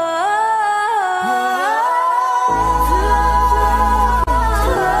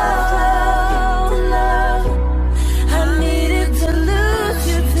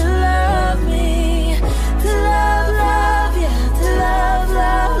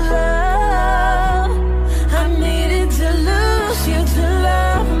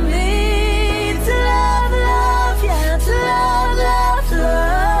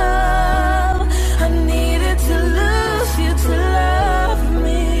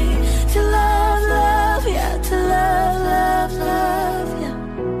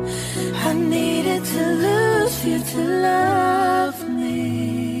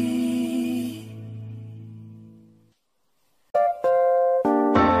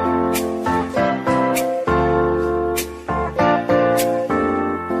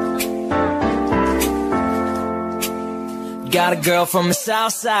 Got a girl from the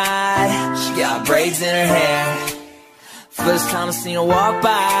south side, she got braids in her hair. First time I seen her walk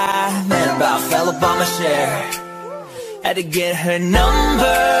by, man, about fell up on my chair. Had to get her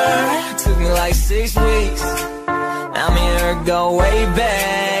number, took me like 6 weeks. Now me and her go way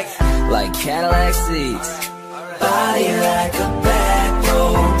back, like Cadillac seats. Body like a back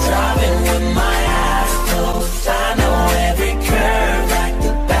road, driving with my eyes closed. I know every curve like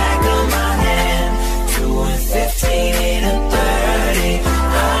the back of my hand. 2 and 15 in a 30,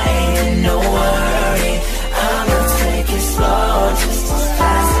 I ain't in no worry. I'ma take it slow, just as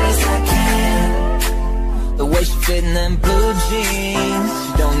fast as I can. The way she fit in them blue jeans,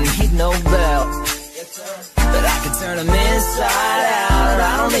 she don't need no belt, but I can turn them inside out,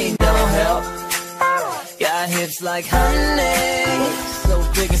 I don't need no help. Got hips like honey, so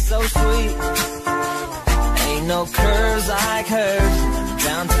big and so sweet. Ain't no curves like hers in the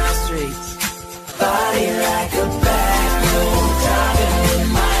downtown streets. Body like a back road, driving with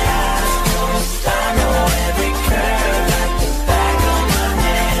my eyes closed. I know every curve like the back of my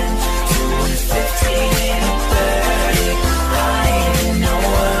hand. 2 and 15 in a 30, I ain't in no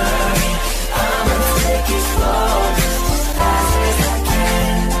worry. I'ma take it slow, just as fast as I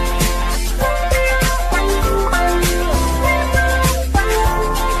can.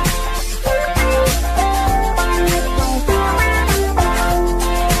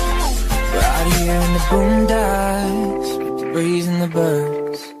 Boondocks, with the breeze and the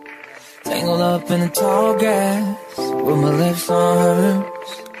birds, tangled up in the tall grass, with my lips on hers.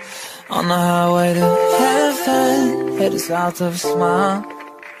 On the highway to heaven, headed south of a smile.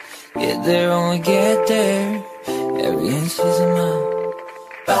 Get there when we get there, every inch is a mile.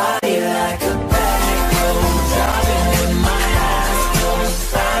 Body like a back road, driving with my eyes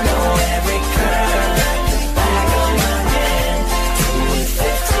closed. I know every curve like the back of my hand. 2 and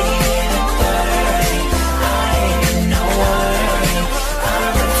 15 in a 30, I ain't in no worry.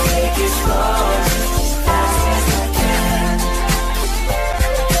 I'ma take it slow, just as fast as I can. I'ma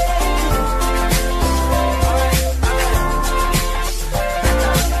take it slow.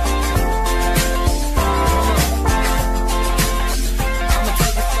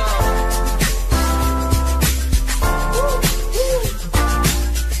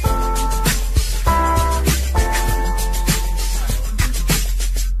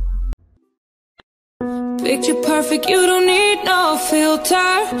 Picture perfect, you don't need no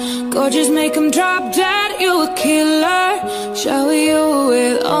filter. Gorgeous, make 'em drop dead, you a killer. Shower you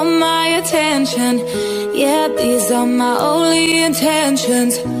with all my attention. Yeah, these are my only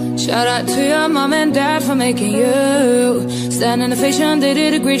intentions. Shout out to your mom and dad for making you. Stand in the ovation, they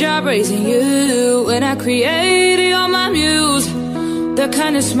did a great job raising you. When I created, you're my muse. The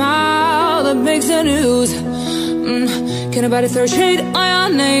kind of smile that makes the news. Can nobody throw shade on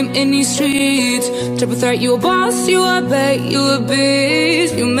your name in these streets? Triple threat, you a boss, you a bait, you a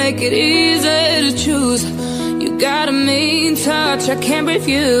beast. You make it easy to choose. You got a mean touch I can't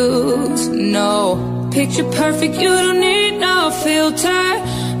refuse. No, picture perfect, you don't need no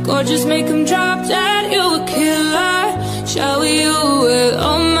filter. Gorgeous, make them drop dead, you a killer. Shower you with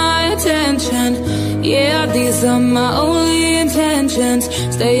all my attention. Yeah, these are my only intentions.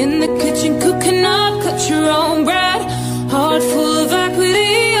 Stay in the kitchen cooking up, cut your own bread. Heart full of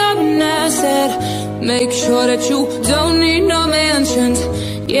equity, I'm an asset. Make sure that you don't need no mansions.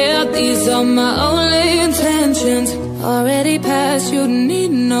 Yeah, these are my only intentions. Already passed, you don't need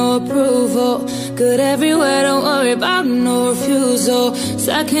no approval. Good everywhere, don't worry about no refusal.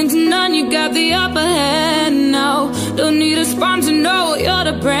 Second to none, you got the upper hand now. Don't need a sponsor, no, you're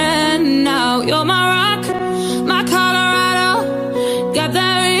the brand now. You're my rock, my Colorado. Got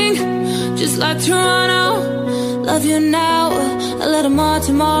that ring, just like Toronto. Love you now, a little more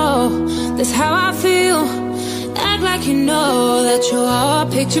tomorrow. That's how I feel. Act like you know that you are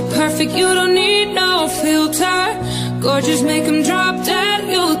picture perfect. You don't need no filter. Gorgeous, make them drop dead.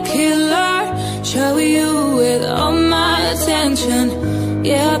 You a killer. Shower you with all my attention.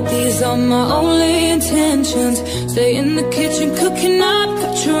 Yeah, these are my only intentions. Stay in the kitchen cooking up,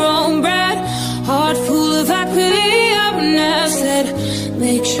 cut your own bread. Heart full of equity, I'm an asset.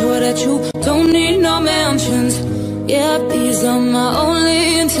 Make sure that you don't need no mansions. Yeah, these are my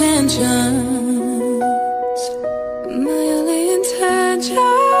only intentions. My only intentions.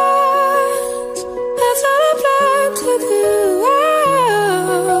 That's all I plan to do.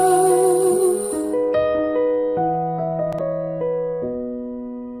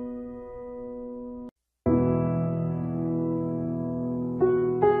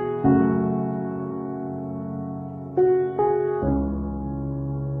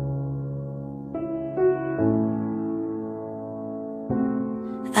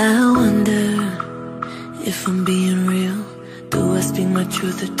 I wonder if I'm being real. Do I speak my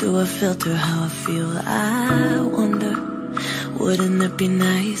truth or do I filter how I feel? I wonder, wouldn't it be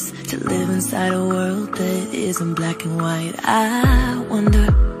nice to live inside a world that isn't black and white? I wonder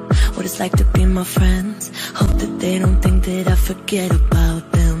what it's like to be my friends. Hope that they don't think that I forget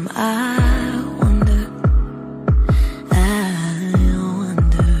about them. I wonder.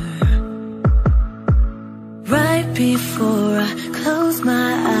 Right before I close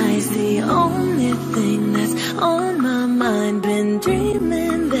my eyes, the only thing that's on my mind, been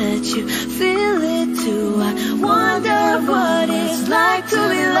dreaming that you feel it too. I wonder what it's like to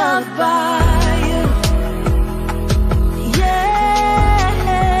be loved by you.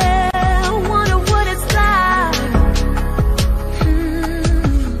 Yeah, I wonder what it's like.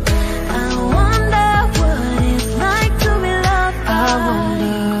 I wonder what it's like to be loved by you. I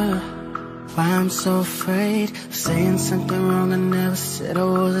wonder why I'm so afraid of saying something wrong I never said I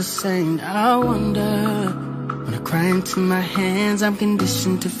was a saint. I wonder, when I cry into my hands, I'm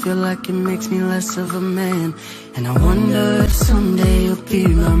conditioned to feel like it makes me less of a man. And I wonder if someday you'll be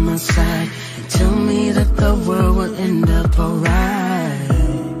by my side and tell me that the world will end up alright.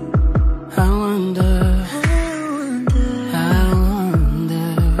 I wonder,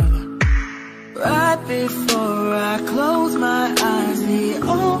 right before I close my eyes, the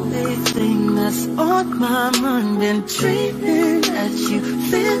only thing that's on my mind, been dreaming that you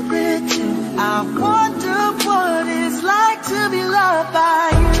feel it too. I wonder what it's like to be loved by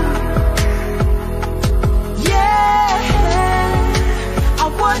you. Yeah, I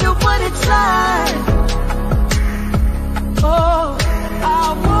wonder what it's like. Oh,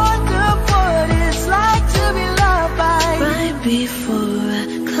 I wonder what it's like to be loved by you. Right before I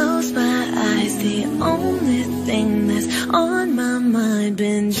close my eyes, the only thing that's on my mind,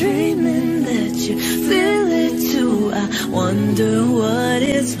 been dreaming that you feel it too. I wonder what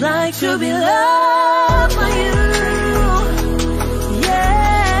it's like to be loved by you.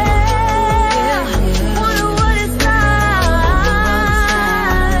 Yeah, wonder what it's like.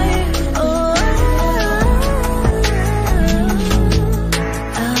 Oh,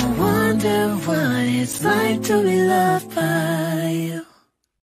 I wonder what it's like to be loved by you.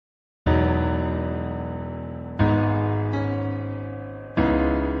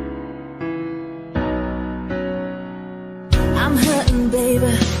 I'm hurting,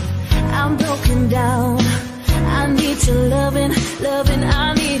 baby, I'm broken down. I need your loving,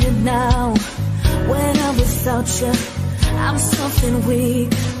 I need it now. When I'm without you, I'm something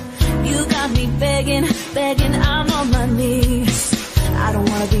weak. You got me begging, I'm on my knees. I don't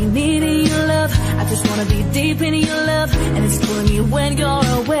wanna be needing your love, I just wanna be deep in your love. And it's pulling me when you're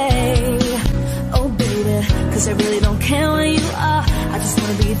away. Oh baby, cause I really don't care where you are, I just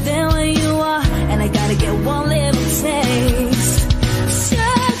wanna be there when you are. And I gotta get one little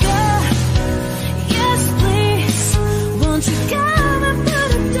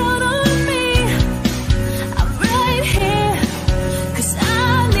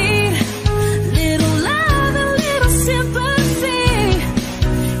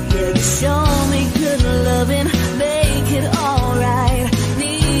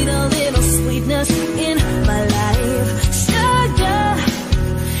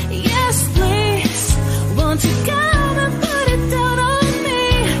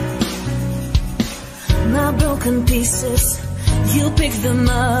pick them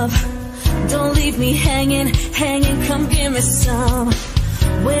up. Don't leave me hanging, come give me some.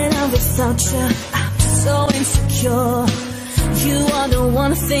 When I'm without you, I'm so insecure. You are the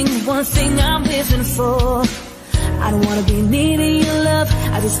one thing I'm living for. I don't wanna be needing your love,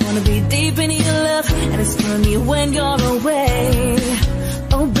 I just wanna be deep in your love. And it's killing me when you're away.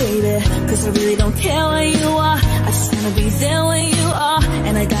 Oh baby, cause I really don't care where you are, I just wanna be there when you are.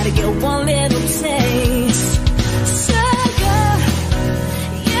 And I gotta get one little taste. Sugar,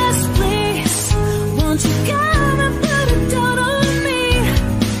 yes please, won't you come and put it down on me?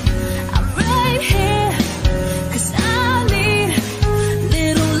 I'm right here, cause I need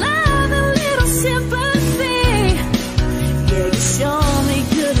little love and little sympathy. Yeah, you show me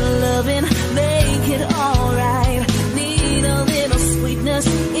good loving, make it alright. Need a little sweetness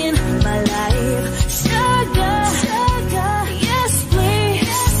in my life. Sugar, sugar, yes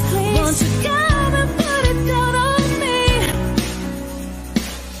please, won't you come and put it down on me?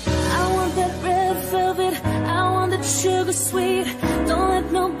 I want that red velvet, I want that sugar sweet. Don't let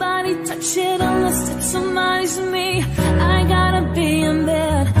nobody touch it unless it's somebody's me. I gotta be in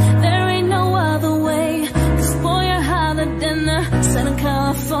bed, there ain't no other way. Cause boy, you're hotter than the Southern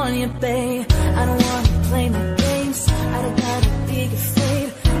California Bay. I don't wanna play no games, I don't gotta be afraid.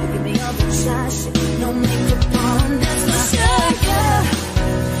 You give me all the shy shit, no makeup on, that's my sugar.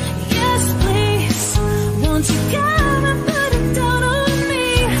 Yes please, won't you come and put it down on me?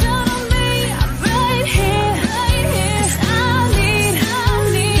 I'm right here, cause I need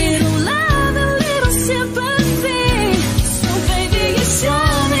little love and little sympathy. So baby, you show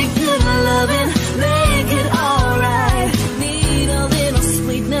me good loving, make it alright. Need a little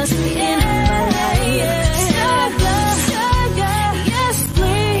sweetness in my life. Sugar, sugar, yes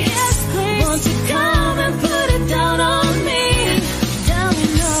please, won't you come and put it down on me? Down on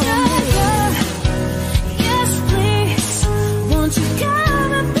sugar, yes please, won't you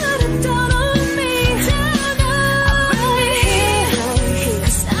come and put it down on me? I'm right here,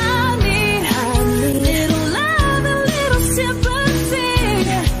 cause I need little love and little sympathy.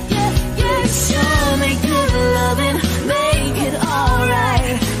 Yeah, show me good loving, make it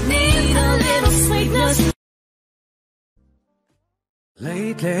alright. Need a little sweetness.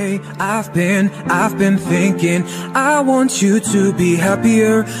 Lately, I've been thinking, I want you to be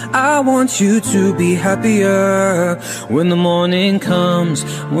happier, I want you to be happier. When the morning comes,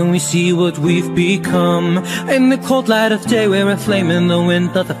 when we see what we've become, in the cold light of day we're a flame in the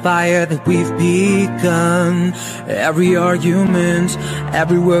wind of the fire that we've begun. Every argument,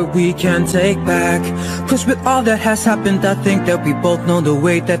 every word we can take back. Cause with all that has happened, I think that we both know the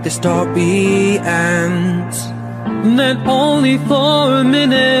way that the story ends. That only for a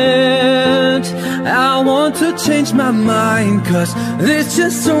minute I want to change my mind, cause this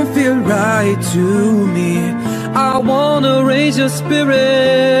just don't feel right to me. I wanna raise your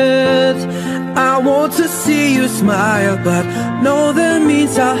spirit, I want to see you smile, but no, that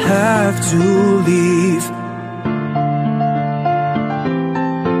means I have to leave.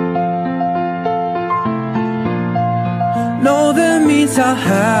 No, that means I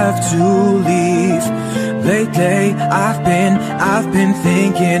have to leave. Lately, I've been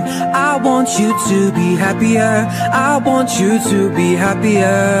thinking, I want you to be happier, I want you to be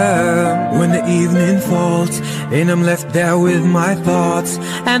happier. When the evening falls and I'm left there with my thoughts,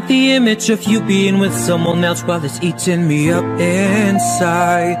 and the image of you being with someone else while it's eating me up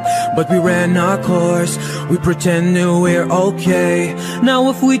inside. but we ran our course, we pretended we're okay. Now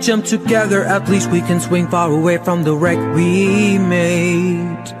if we jump together, at least we can swing far away from the wreck we made.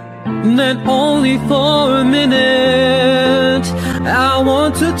 That only for a minute. I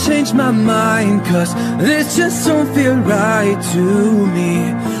want to change my mind, cause this just don't feel right to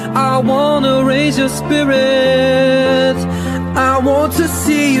me. I wanna raise your spirit, I want to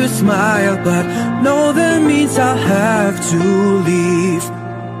see you smile, but no, that means I have to leave.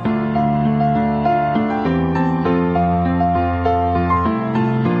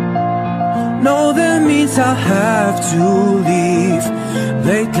 No, that means I have to leave.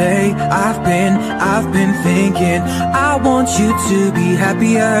 Lately, I've been thinking, I want you to be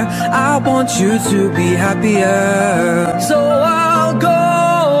happier, I want you to be happier. So I'll go,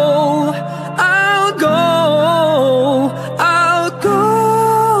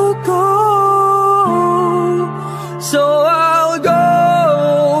 so I'll go,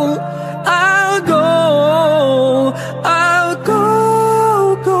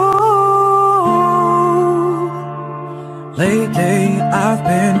 Lately, I've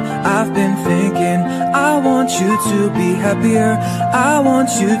been thinking, I want you to be happier, I want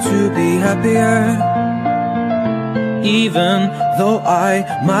you to be happier. Even though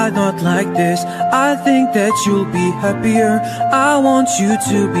I might not like this, I think that you'll be happier. I want you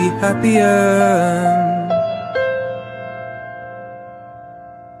to be happier.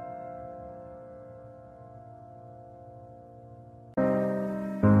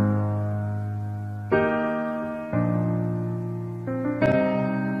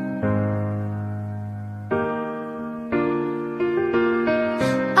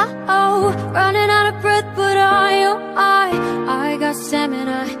 Running out of breath, but I got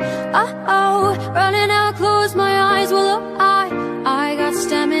stamina. Running out, close my eyes. Well, I got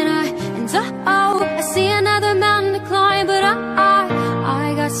stamina. And I see another mountain to climb, but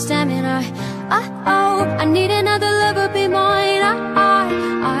I got stamina. I need another lover, be mine.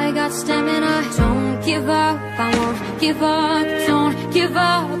 I got stamina. Don't give up, I won't give up. Don't give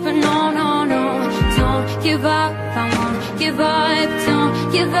up, no, no, no. Don't give up, I won't give up.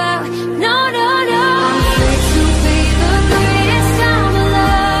 Don't give up, no, no, no. I'm free to be the greatest I'm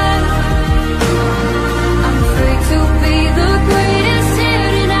alive. I'm free to be the greatest here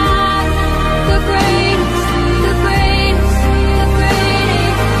tonight. The greatest, the greatest, the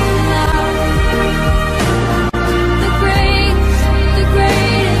greatest love. The greatest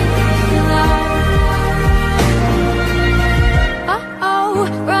love.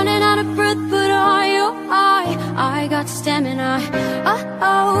 Running out of breath, but I got stamina.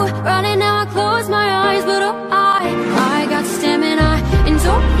 Running out, I close my eyes, but I got stamina. And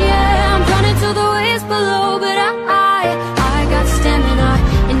yeah, I'm running to the waves below, but I got stamina.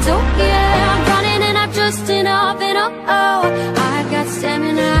 And yeah, I'm running and I'm just enough, and I got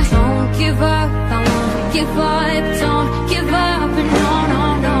stamina. Don't give up, I won't give up. Don't give up, no, no,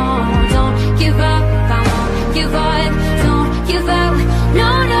 no. Don't give up, I won't give up. Don't give up, no,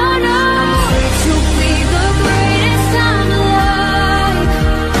 no, no. I'm free to be the greatest I'm alive.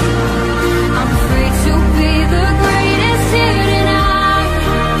 I'm free to be the greatest here tonight.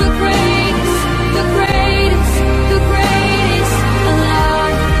 The greatest, the greatest, the greatest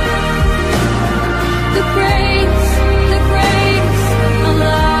alive. The greatest, the greatest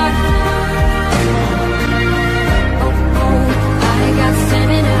alive. Oh, oh, I got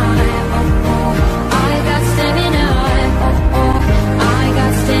stamina. Oh, oh, I got stamina. Oh, oh, I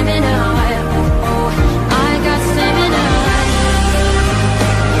got stamina. Oh, oh, I got stamina.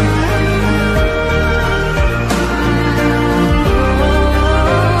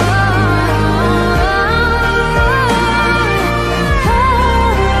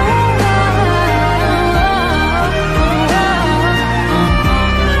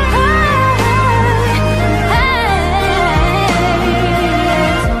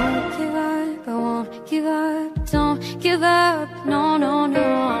 Don't give up, no, no,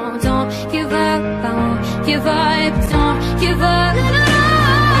 no. Don't give up, I won't give up. Don't give up, no, no,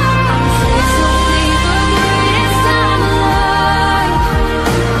 no. I'm free to be the greatest I'm alive.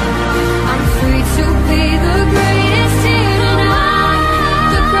 I'm free to be the greatest here tonight.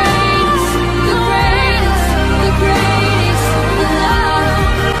 The greatest, the greatest, the greatest alive.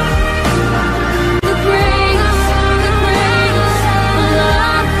 The greatest, the greatest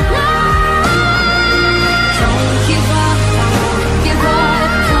alive. Don't give up, I won't give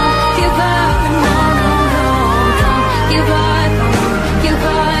up. Don't give up, no, no, no. Don't give up, I won't give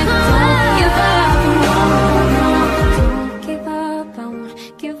up. Don't give up, no, no, no. Don't give up, I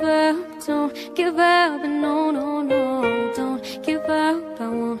won't give up. Don't give up, no, no, no. Don't give up, I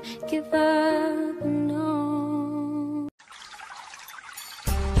won't give up, no.